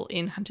successful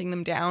in hunting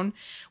them down,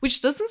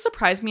 which doesn't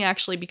surprise me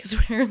actually, because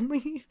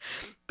apparently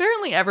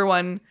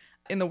everyone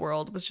in the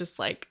world was just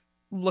like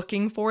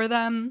looking for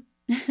them.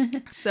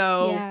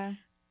 So, yeah.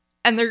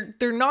 And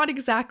they're not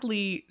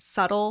exactly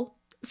subtle.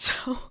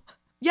 So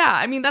yeah,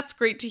 I mean, that's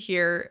great to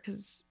hear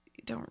because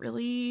you don't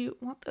really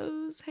want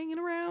those hanging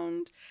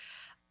around.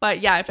 But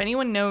yeah, if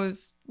anyone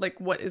knows like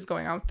what is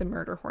going on with the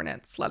murder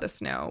hornets, let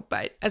us know.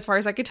 But as far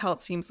as I could tell,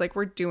 it seems like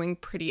we're doing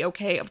pretty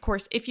okay. Of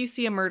course, if you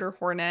see a murder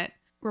hornet,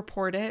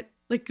 report it.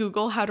 Like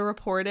Google how to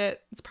report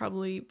it. It's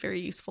probably very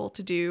useful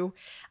to do.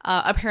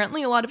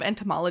 Apparently, a lot of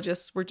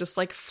entomologists were just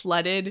like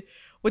flooded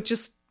with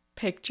just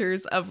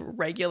pictures of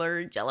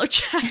regular yellow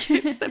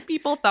jackets that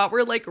people thought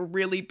were like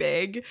really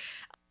big.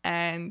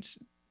 And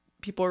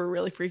people were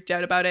really freaked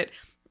out about it.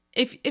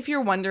 If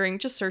you're wondering,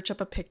 just search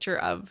up a picture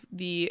of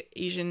the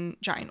Asian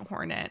giant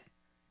hornet.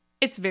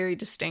 It's very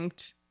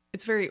distinct.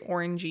 It's very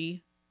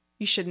orangey.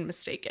 You shouldn't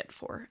mistake it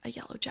for a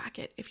yellow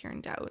jacket if you're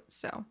in doubt.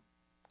 So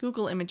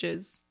Google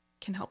Images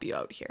can help you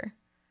out here.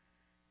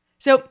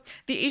 So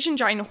the Asian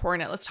giant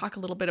hornet, let's talk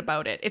a little bit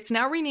about it. It's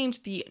now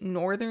renamed the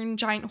northern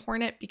giant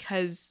hornet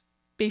because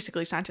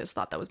basically scientists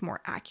thought that was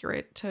more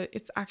accurate to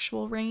its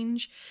actual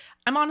range.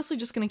 I'm honestly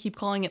just going to keep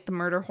calling it the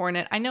murder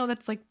hornet. I know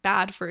that's like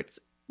bad for its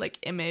like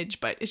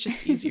image, but it's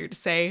just easier to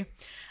say.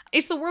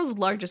 It's the world's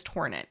largest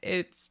hornet.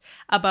 It's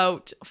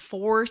about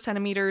 4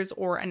 centimeters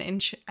or 1.5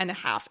 inches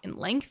in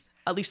length.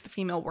 At least the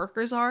female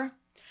workers are.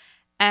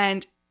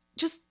 And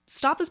just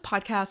stop this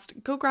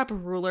podcast, go grab a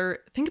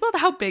ruler. Think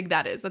about how big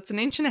that is. That's 1.5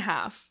 inches.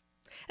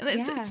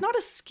 And it's not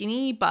a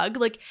skinny bug.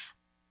 Like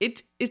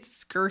it's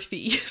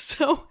girthy.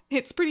 So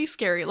it's pretty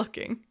scary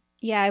looking.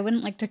 Yeah, I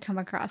wouldn't like to come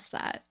across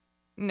that.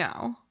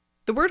 No.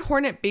 The word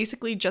hornet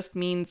basically just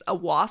means a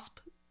wasp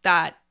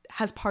that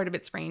has part of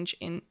its range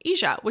in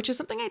Asia, which is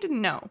something I didn't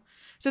know.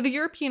 So the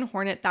European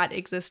hornet that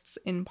exists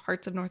in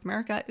parts of North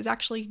America is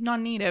actually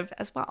non-native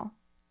as well.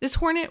 This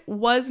hornet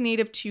was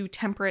native to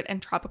temperate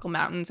and tropical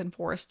mountains and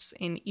forests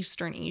in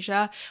Eastern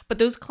Asia, but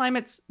those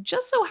climates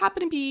just so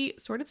happen to be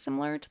sort of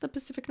similar to the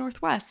Pacific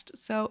Northwest.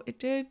 So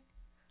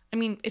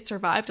it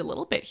survived a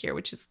little bit here,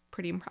 which is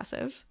pretty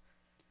impressive.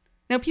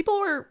 Now, people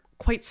were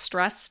quite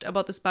stressed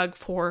about this bug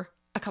for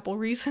a couple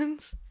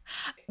reasons.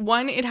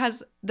 One, it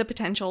has the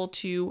potential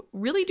to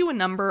really do a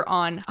number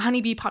on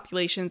honeybee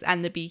populations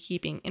and the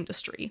beekeeping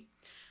industry.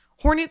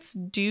 Hornets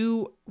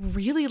do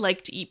really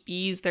like to eat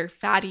bees. They're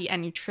fatty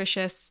and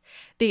nutritious.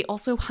 They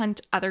also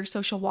hunt other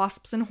social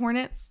wasps and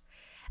hornets.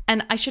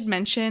 And I should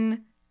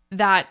mention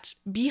that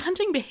bee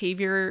hunting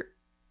behavior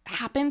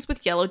happens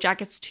with yellow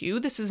jackets too.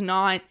 This is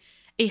not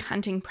a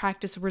hunting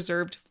practice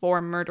reserved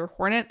for murder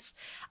hornets,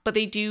 but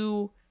they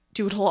do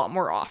it a lot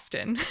more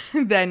often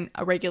than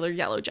a regular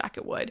yellow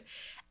jacket would.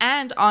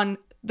 And on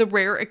the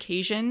rare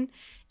occasion,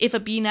 if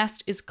a bee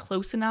nest is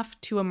close enough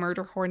to a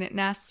murder hornet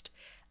nest,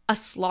 a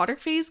slaughter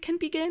phase can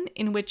begin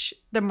in which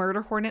the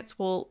murder hornets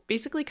will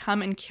basically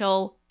come and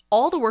kill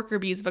all the worker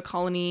bees of a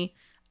colony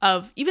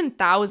of even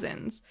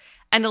thousands,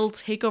 and it'll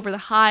take over the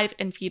hive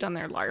and feed on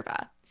their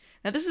larvae.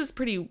 Now, this is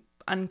pretty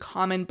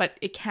uncommon, but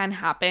it can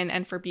happen,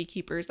 and for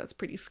beekeepers, that's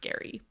pretty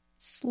scary.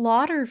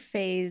 Slaughter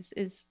phase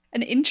is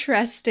an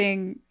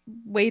interesting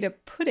way to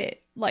put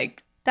it.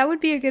 Like, that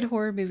would be a good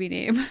horror movie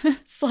name.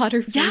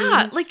 Slaughter phase.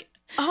 Yeah,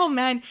 oh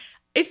man,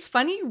 it's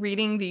funny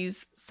reading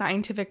these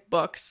scientific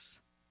books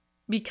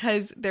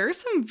because there are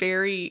some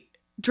very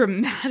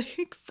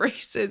dramatic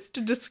phrases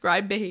to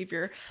describe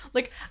behavior.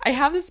 Like, I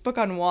have this book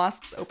on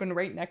wasps open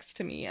right next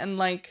to me, and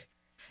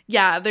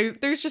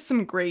there's just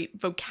some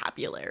great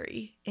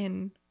vocabulary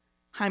in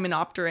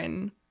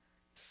Hymenopteran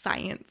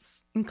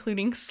science,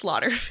 including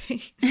slaughter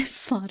phase.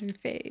 Slaughter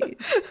phase.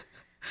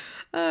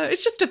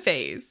 It's just a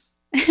phase.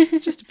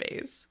 It's just a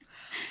phase.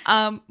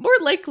 More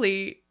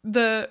likely,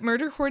 the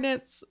murder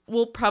hornets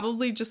will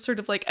probably just sort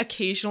of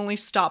occasionally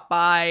stop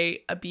by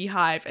a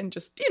beehive and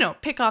just,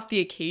 pick off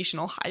the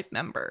occasional hive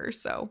member.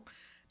 So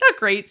not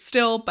great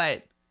still,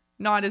 but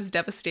not as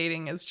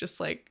devastating as just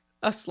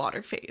a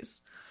slaughter phase.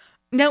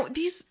 Now,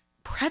 these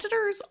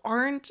predators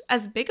aren't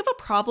as big of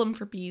a problem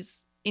for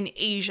bees in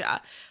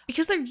Asia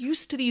because they're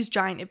used to these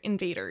giant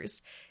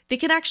invaders. They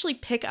can actually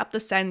pick up the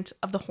scent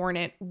of the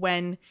hornet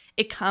when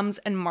it comes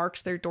and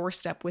marks their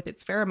doorstep with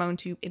its pheromone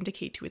to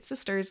indicate to its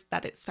sisters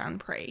that it's found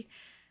prey.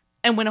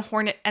 And when a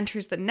hornet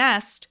enters the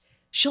nest,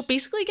 she'll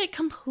basically get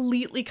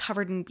completely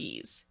covered in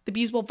bees. The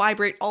bees will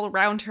vibrate all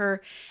around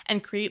her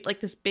and create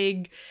this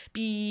big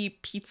bee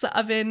pizza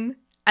oven,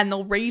 and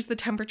they'll raise the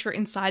temperature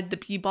inside the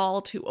bee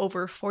ball to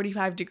over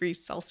 45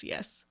 degrees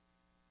Celsius.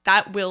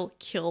 That will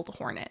kill the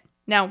hornet.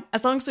 Now,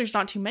 as long as there's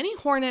not too many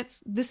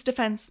hornets, this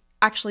defense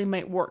actually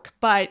might work,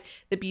 but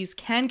the bees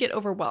can get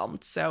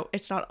overwhelmed, so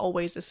it's not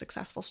always a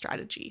successful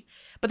strategy.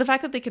 But the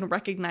fact that they can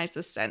recognize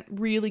this scent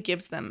really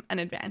gives them an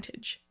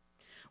advantage.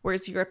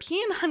 Whereas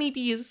European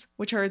honeybees,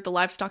 which are the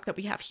livestock that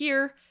we have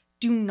here,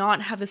 do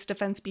not have this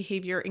defense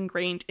behavior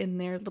ingrained in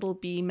their little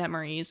bee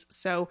memories,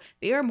 so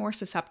they are more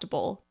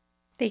susceptible.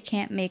 They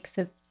can't make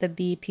the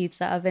bee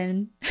pizza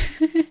oven.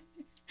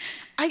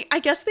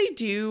 I guess they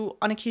do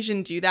on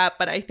occasion do that,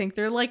 but I think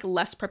they're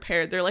less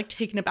prepared. They're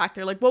taken aback.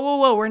 They're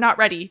whoa, we're not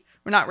ready.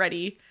 We're not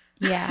ready.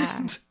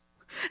 Yeah.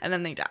 And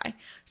then they die.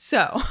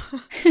 So,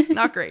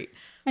 not great.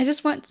 I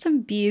just want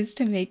some bees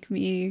to make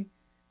me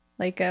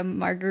a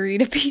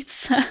margarita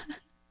pizza.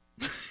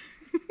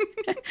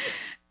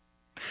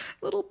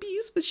 Little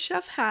bees with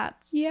chef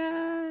hats.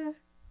 Yeah.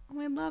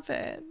 Oh, I love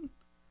it.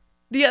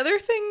 The other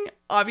thing,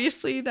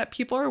 obviously, that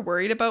people are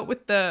worried about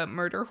with the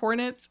murder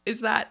hornets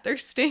is that their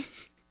sting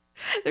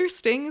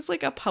is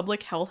a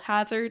public health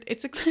hazard.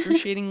 It's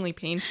excruciatingly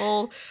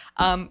painful.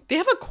 They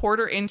have a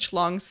 1/4-inch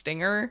long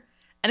stinger,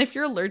 and if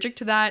you're allergic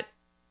to that,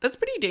 that's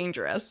pretty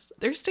dangerous.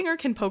 Their stinger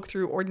can poke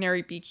through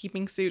ordinary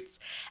beekeeping suits,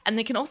 and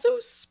they can also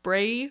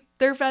spray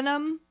their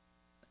venom,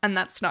 and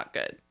that's not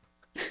good.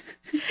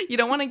 You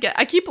don't want to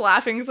I keep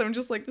laughing because I'm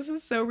just this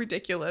is so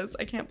ridiculous.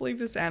 I can't believe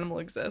this animal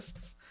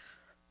exists.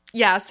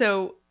 Yeah,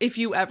 so if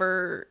you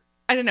ever,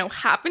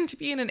 happen to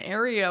be in an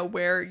area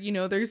where,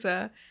 there's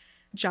a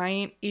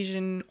giant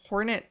Asian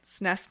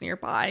hornet's nest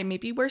nearby,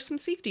 maybe wear some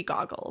safety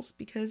goggles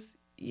because,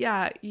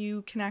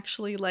 you can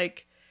actually,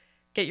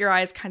 get your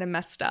eyes kind of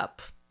messed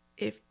up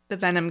if the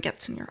venom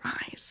gets in your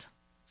eyes.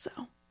 So,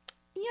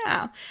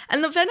 yeah.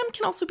 And the venom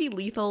can also be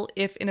lethal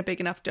if in a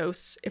big enough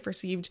dose, if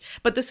received.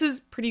 But this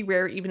is pretty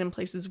rare even in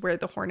places where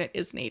the hornet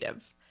is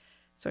native.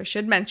 So I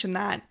should mention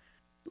that.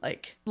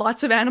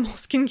 Lots of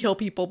animals can kill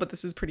people, but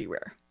this is pretty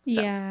rare.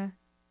 So. Yeah.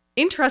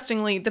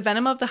 Interestingly, the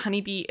venom of the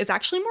honeybee is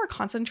actually more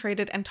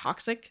concentrated and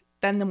toxic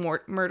than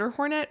the murder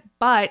hornet,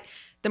 but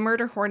the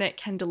murder hornet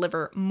can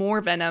deliver more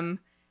venom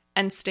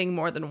and sting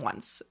more than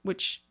once,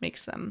 which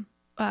makes them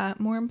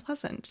more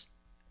unpleasant.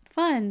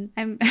 Fun.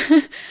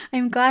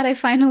 I'm glad I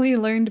finally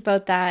learned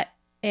about that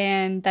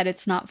and that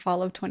it's not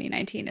fall of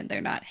 2019 and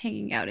they're not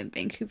hanging out in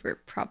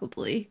Vancouver,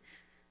 probably.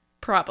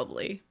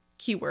 Probably.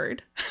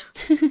 Keyword.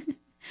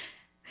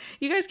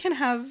 You guys can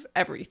have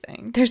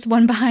everything. There's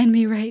one behind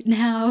me right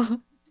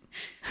now.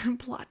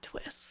 Plot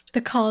twist.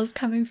 The call is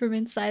coming from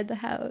inside the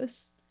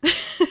house.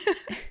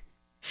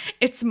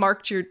 It's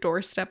marked your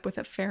doorstep with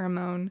a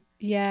pheromone.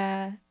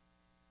 Yeah.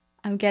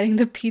 I'm getting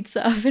the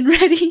pizza oven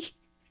ready.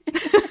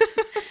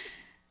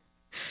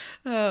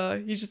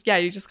 You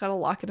just gotta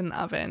lock it in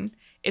the oven.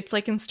 It's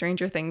like in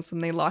Stranger Things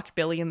when they lock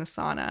Billy in the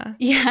sauna.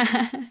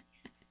 Yeah.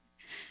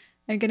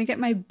 I'm gonna get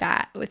my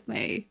bat with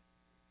my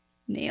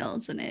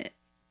nails in it.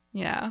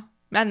 Yeah.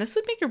 Man, this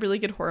would make a really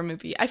good horror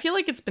movie. I feel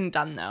like it's been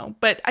done though,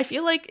 but I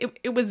feel like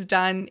it was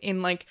done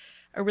in like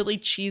a really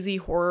cheesy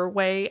horror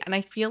way, and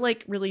I feel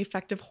like really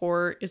effective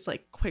horror is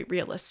like quite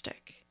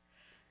realistic.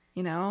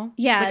 You know?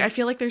 Yeah. Like I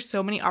feel like there's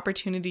so many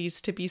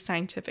opportunities to be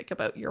scientific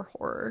about your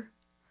horror.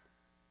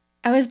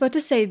 I was about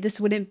to say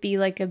this wouldn't be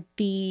like a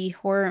B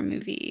horror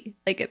movie,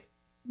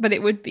 but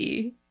it would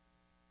be.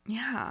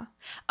 Yeah.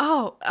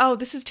 Oh,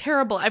 this is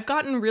terrible. I've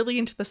gotten really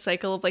into the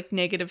cycle of like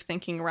negative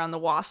thinking around the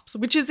wasps,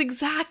 which is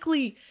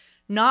exactly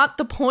not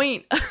the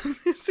point of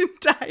this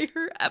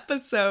entire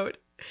episode.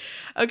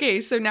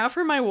 Okay, so now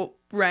for my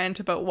rant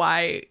about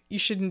why you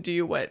shouldn't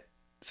do what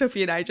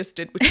Sophie and I just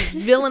did, which is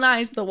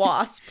villainize the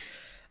wasp.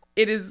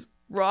 It is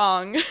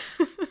wrong.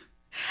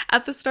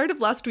 At the start of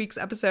last week's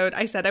episode,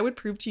 I said I would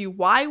prove to you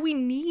why we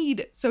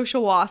need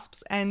social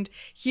wasps, and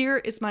here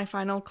is my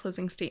final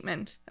closing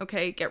statement.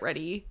 Okay, get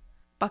ready.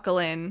 Buckle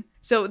in.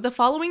 So the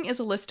following is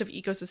a list of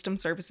ecosystem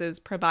services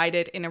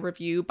provided in a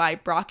review by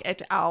Brock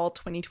et al.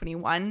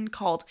 2021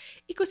 called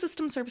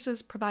Ecosystem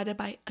Services Provided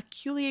by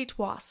Aculeate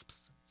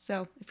Wasps.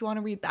 So if you want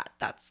to read that,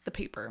 that's the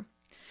paper.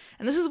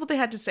 And this is what they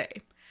had to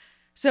say.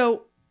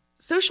 So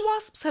social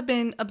wasps have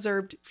been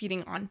observed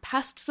feeding on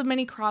pests of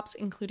many crops,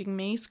 including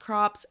maize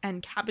crops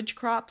and cabbage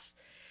crops.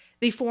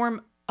 They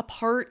form a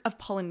part of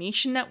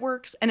pollination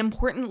networks, and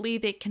importantly,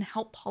 they can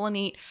help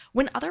pollinate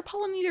when other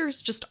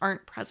pollinators just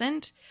aren't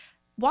present.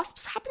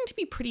 Wasps happen to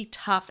be pretty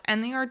tough,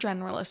 and they are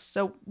generalists,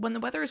 so when the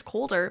weather is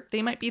colder,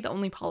 they might be the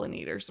only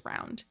pollinators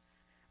around.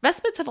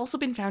 Vespids have also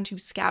been found to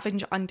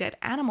scavenge on dead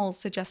animals,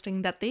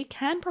 suggesting that they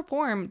can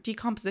perform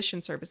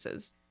decomposition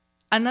services.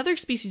 Another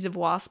species of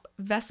wasp,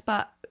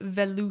 Vespa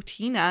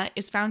velutina,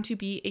 is found to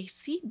be a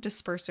seed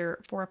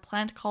disperser for a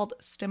plant called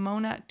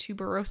Stemona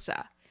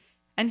tuberosa.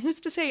 And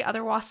who's to say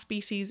other wasp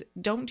species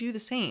don't do the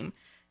same?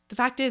 The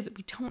fact is,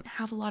 we don't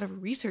have a lot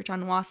of research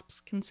on wasps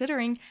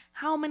considering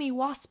how many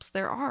wasps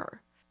there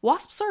are.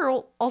 Wasps are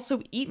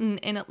also eaten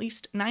in at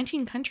least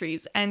 19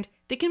 countries, and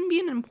they can be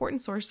an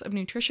important source of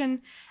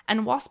nutrition,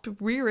 and wasp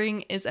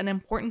rearing is an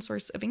important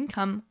source of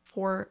income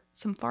for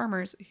some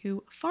farmers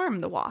who farm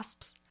the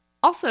wasps.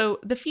 Also,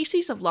 the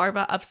feces of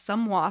larvae of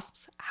some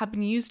wasps have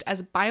been used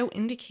as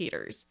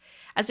bioindicators,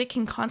 as it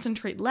can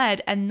concentrate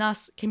lead and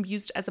thus can be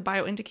used as a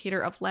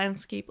bioindicator of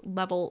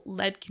landscape-level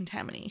lead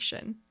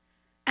contamination.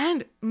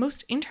 And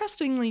most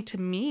interestingly to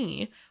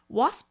me,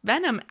 wasp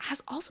venom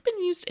has also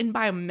been used in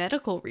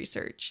biomedical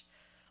research.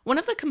 One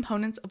of the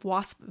components of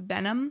wasp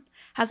venom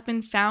has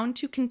been found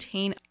to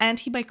contain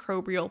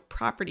antimicrobial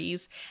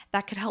properties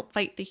that could help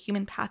fight the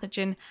human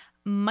pathogen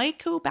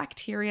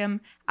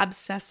Mycobacterium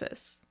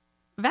abscessus.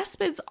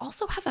 Vespids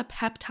also have a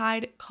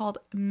peptide called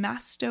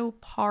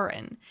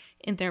mastoparin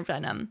in their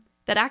venom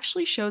that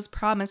actually shows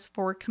promise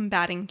for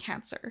combating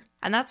cancer.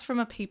 And that's from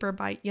a paper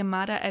by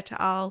Yamada et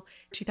al.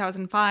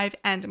 2005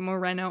 and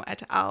Moreno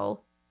et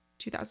al.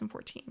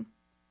 2014.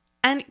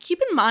 And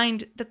keep in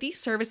mind that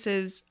these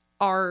services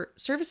are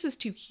services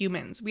to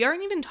humans. We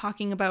aren't even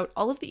talking about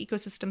all of the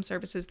ecosystem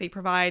services they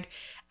provide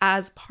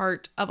as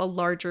part of a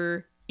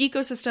larger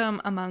ecosystem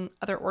among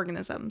other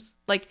organisms.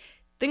 Like,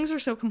 things are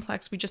so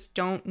complex, we just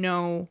don't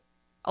know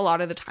a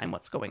lot of the time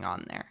what's going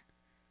on there.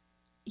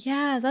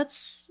 Yeah,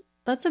 that's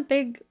a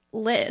big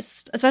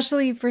list,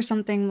 especially for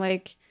something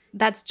like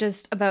that's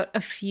just about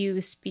a few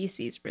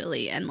species,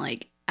 really. And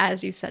like,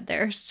 as you said,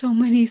 there are so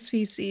many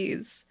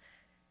species.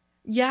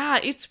 Yeah,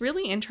 it's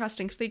really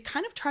interesting because they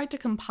kind of tried to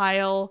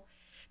compile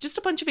just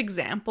a bunch of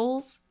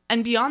examples.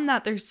 And beyond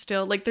that, there's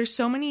still there's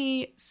so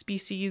many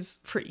species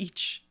for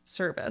each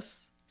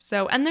service.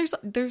 So, and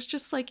there's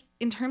just like,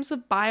 in terms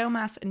of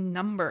biomass and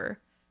number,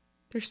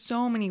 there's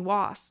so many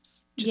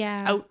wasps just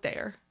out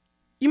there.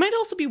 You might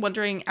also be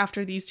wondering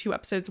after these 2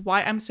 episodes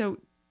why I'm so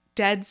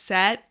dead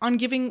set on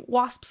giving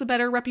wasps a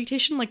better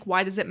reputation. Like,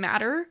 why does it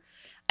matter?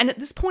 And at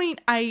this point,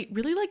 I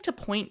really like to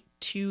point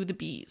to the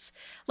bees.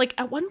 Like,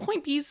 at one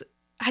point, bees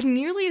had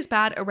nearly as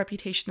bad a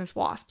reputation as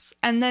wasps.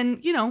 And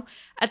then,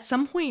 at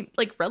some point,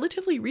 like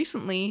relatively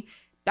recently,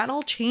 that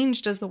all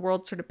changed as the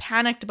world sort of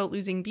panicked about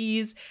losing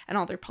bees and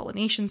all their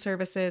pollination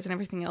services and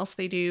everything else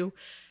they do.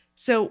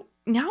 So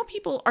now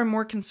people are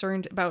more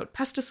concerned about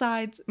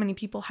pesticides. Many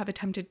people have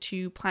attempted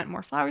to plant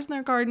more flowers in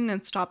their garden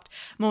and stopped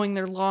mowing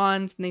their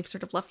lawns, and they've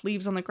sort of left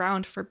leaves on the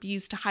ground for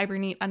bees to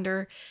hibernate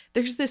under.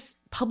 There's this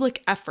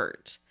public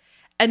effort.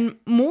 And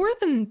more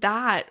than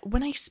that,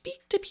 when I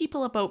speak to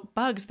people about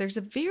bugs, there's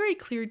a very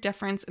clear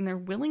difference in their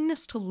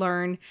willingness to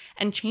learn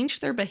and change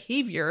their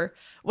behavior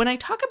when I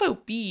talk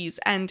about bees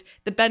and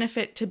the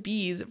benefit to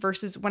bees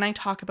versus when I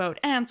talk about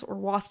ants or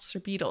wasps or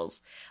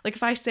beetles. Like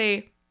if I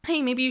say,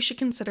 hey, maybe you should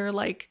consider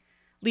like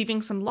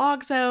leaving some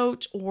logs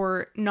out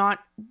or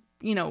not,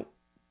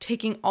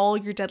 taking all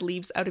your dead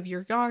leaves out of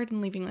your yard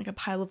and leaving like a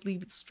pile of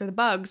leaves for the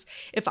bugs.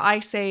 If I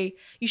say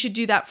you should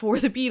do that for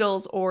the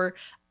beetles or,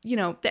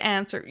 the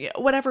ants or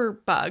whatever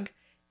bug,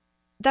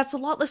 that's a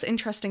lot less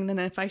interesting than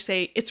if I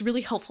say it's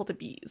really helpful to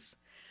bees.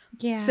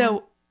 Yeah.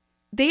 So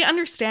they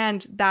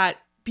understand that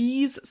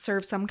bees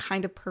serve some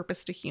kind of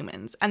purpose to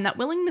humans, and that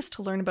willingness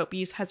to learn about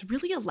bees has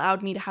really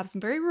allowed me to have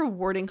some very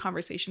rewarding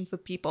conversations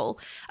with people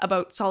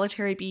about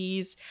solitary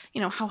bees,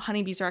 how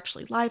honeybees are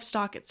actually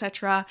livestock,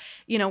 etc.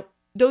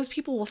 Those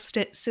people will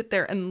sit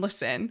there and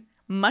listen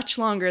much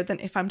longer than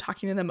if I'm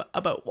talking to them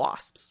about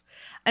wasps.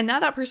 And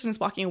now that person is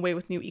walking away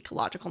with new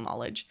ecological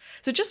knowledge.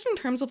 So just in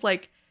terms of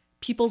like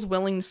people's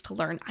willingness to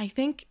learn, I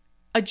think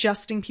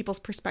adjusting people's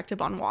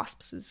perspective on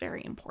wasps is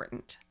very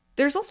important.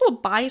 There's also a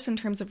bias in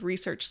terms of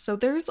research. So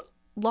there's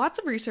lots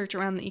of research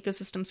around the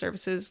ecosystem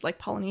services like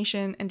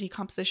pollination and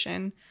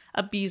decomposition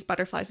of bees,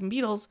 butterflies, and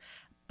beetles,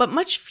 but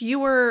much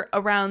fewer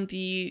around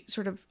the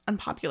sort of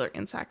unpopular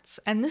insects.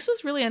 And this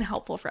is really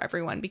unhelpful for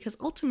everyone because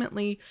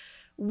ultimately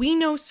we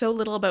know so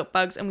little about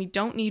bugs and we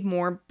don't need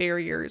more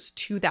barriers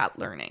to that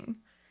learning.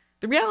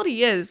 The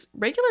reality is,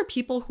 regular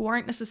people who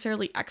aren't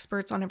necessarily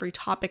experts on every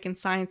topic in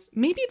science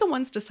may be the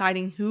ones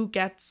deciding who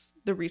gets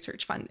the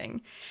research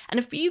funding. And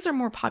if bees are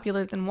more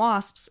popular than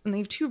wasps and they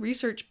have 2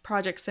 research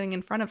projects sitting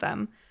in front of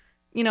them,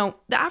 the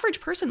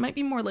average person might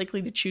be more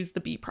likely to choose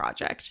the bee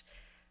project.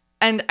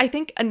 And I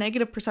think a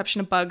negative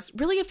perception of bugs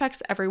really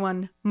affects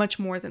everyone much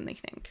more than they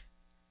think.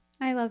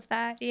 I love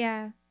that.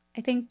 Yeah.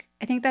 I think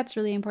that's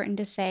really important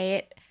to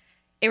say.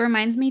 It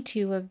reminds me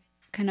too of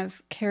kind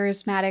of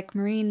charismatic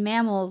marine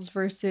mammals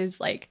versus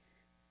like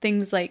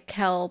things like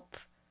kelp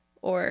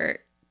or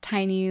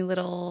tiny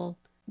little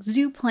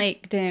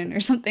zooplankton or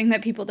something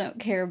that people don't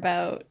care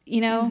about,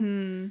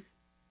 Mm-hmm.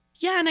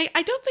 Yeah, and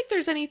I don't think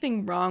there's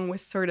anything wrong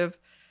with sort of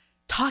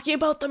talking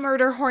about the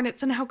murder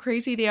hornets and how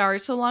crazy they are,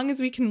 so long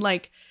as we can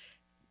like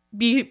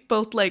be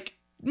both like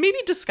maybe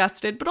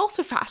disgusted but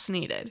also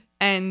fascinated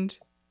and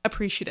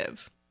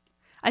appreciative.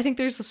 I think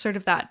there's sort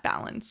of that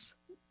balance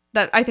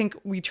that I think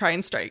we try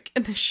and strike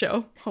in this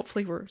show.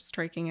 Hopefully we're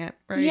striking it,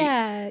 right?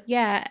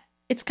 Yeah.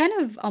 It's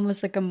kind of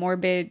almost like a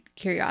morbid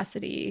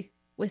curiosity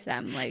with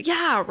them. Like,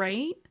 yeah,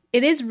 right?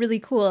 It is really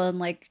cool. And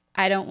like,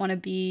 I don't want to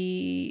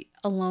be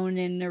alone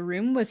in a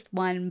room with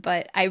one,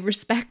 but I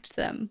respect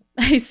them.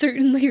 I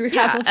certainly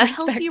have a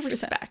healthy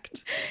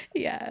respect.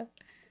 Yeah.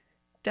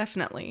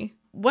 Definitely.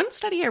 One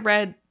study I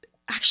read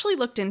actually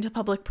looked into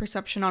public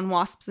perception on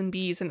wasps and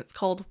bees, and it's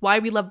called Why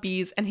We Love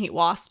Bees and Hate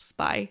Wasps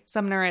by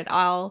Sumner et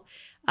al.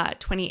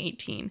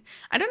 2018.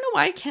 I don't know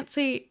why I can't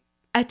say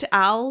et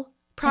al.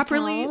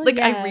 Properly.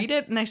 I read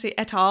it and I say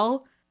et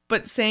al.,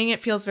 but saying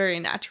it feels very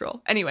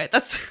natural. Anyway,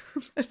 that's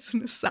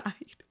an aside.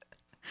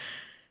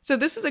 So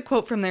this is a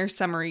quote from their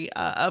summary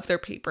of their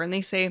paper, and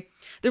they say,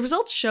 the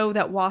results show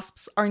that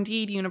wasps are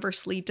indeed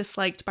universally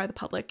disliked by the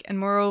public and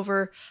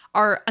moreover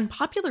are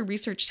unpopular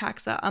research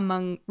taxa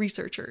among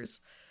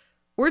researchers.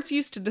 Words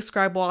used to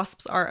describe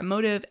wasps are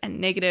emotive and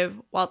negative,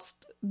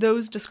 whilst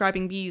those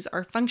describing bees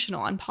are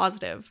functional and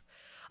positive.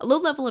 A low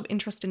level of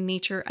interest in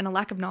nature and a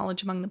lack of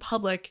knowledge among the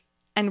public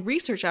and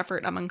research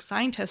effort among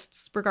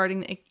scientists regarding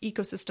the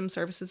ecosystem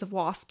services of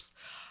wasps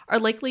are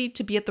likely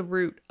to be at the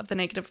root of the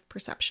negative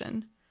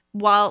perception.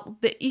 While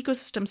the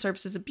ecosystem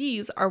services of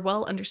bees are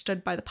well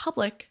understood by the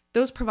public,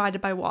 those provided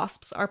by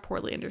wasps are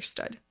poorly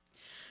understood.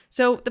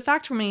 So the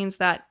fact remains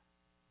that,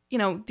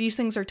 these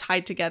things are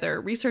tied together.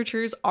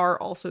 Researchers are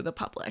also the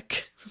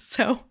public.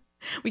 So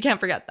we can't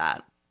forget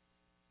that.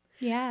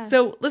 Yeah.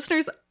 So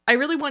listeners, I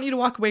really want you to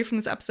walk away from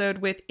this episode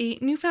with a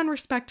newfound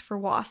respect for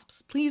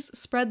wasps. Please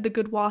spread the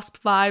good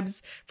wasp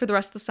vibes for the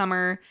rest of the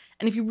summer.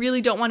 And if you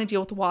really don't want to deal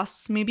with the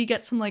wasps, maybe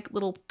get some like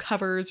little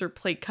covers or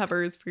plate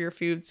covers for your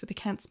food so they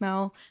can't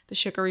smell the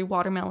sugary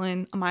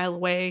watermelon a mile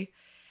away.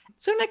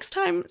 So next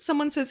time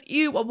someone says,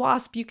 ew, a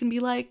wasp, you can be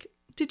like,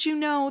 did you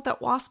know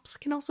that wasps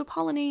can also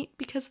pollinate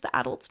because the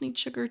adults need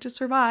sugar to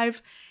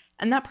survive?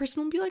 And that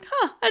person will be like,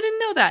 I didn't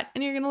know that.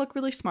 And you're going to look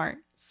really smart.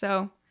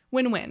 So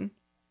win-win.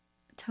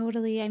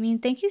 Totally. I mean,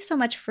 thank you so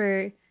much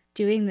for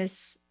doing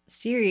this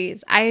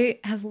series. I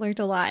have learned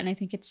a lot and I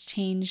think it's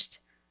changed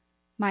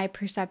my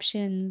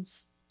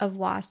perceptions of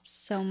wasps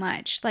so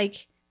much.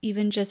 Like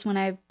even just when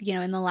I've,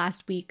 in the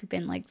last week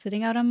been like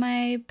sitting out on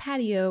my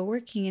patio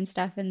working and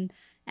stuff and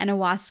a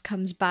wasp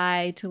comes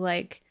by to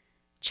like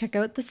check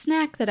out the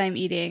snack that I'm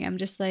eating. I'm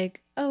just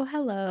like, oh,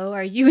 hello.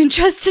 Are you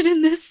interested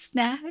in this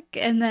snack?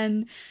 And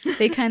then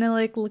they kind of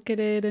like look at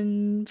it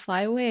and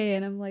fly away.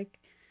 And I'm like,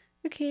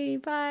 okay,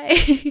 bye.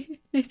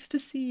 Nice to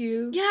see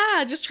you.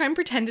 Yeah, just try and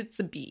pretend it's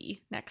a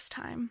bee next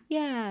time.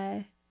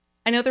 Yeah.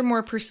 I know they're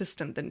more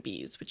persistent than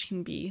bees, which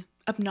can be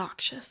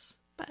obnoxious,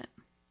 but...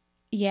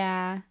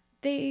 Yeah.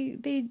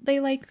 they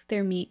like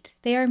their meat.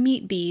 They are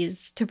meat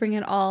bees, to bring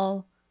it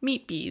all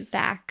Meat bees.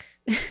 back.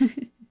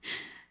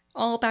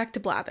 All back to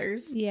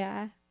Blathers.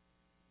 Yeah.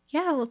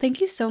 Yeah, well,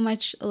 thank you so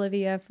much,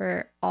 Olivia,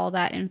 for all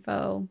that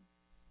info.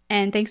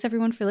 And thanks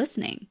everyone for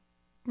listening.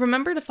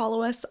 Remember to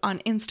follow us on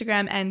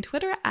Instagram and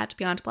Twitter at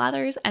Beyond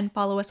Blathers, and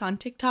follow us on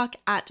TikTok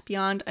at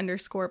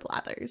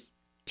Beyond_Blathers.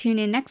 Tune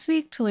in next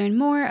week to learn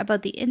more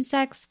about the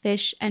insects,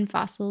 fish, and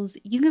fossils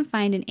you can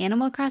find in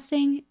Animal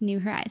Crossing New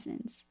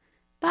Horizons.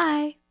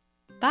 Bye!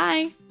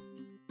 Bye!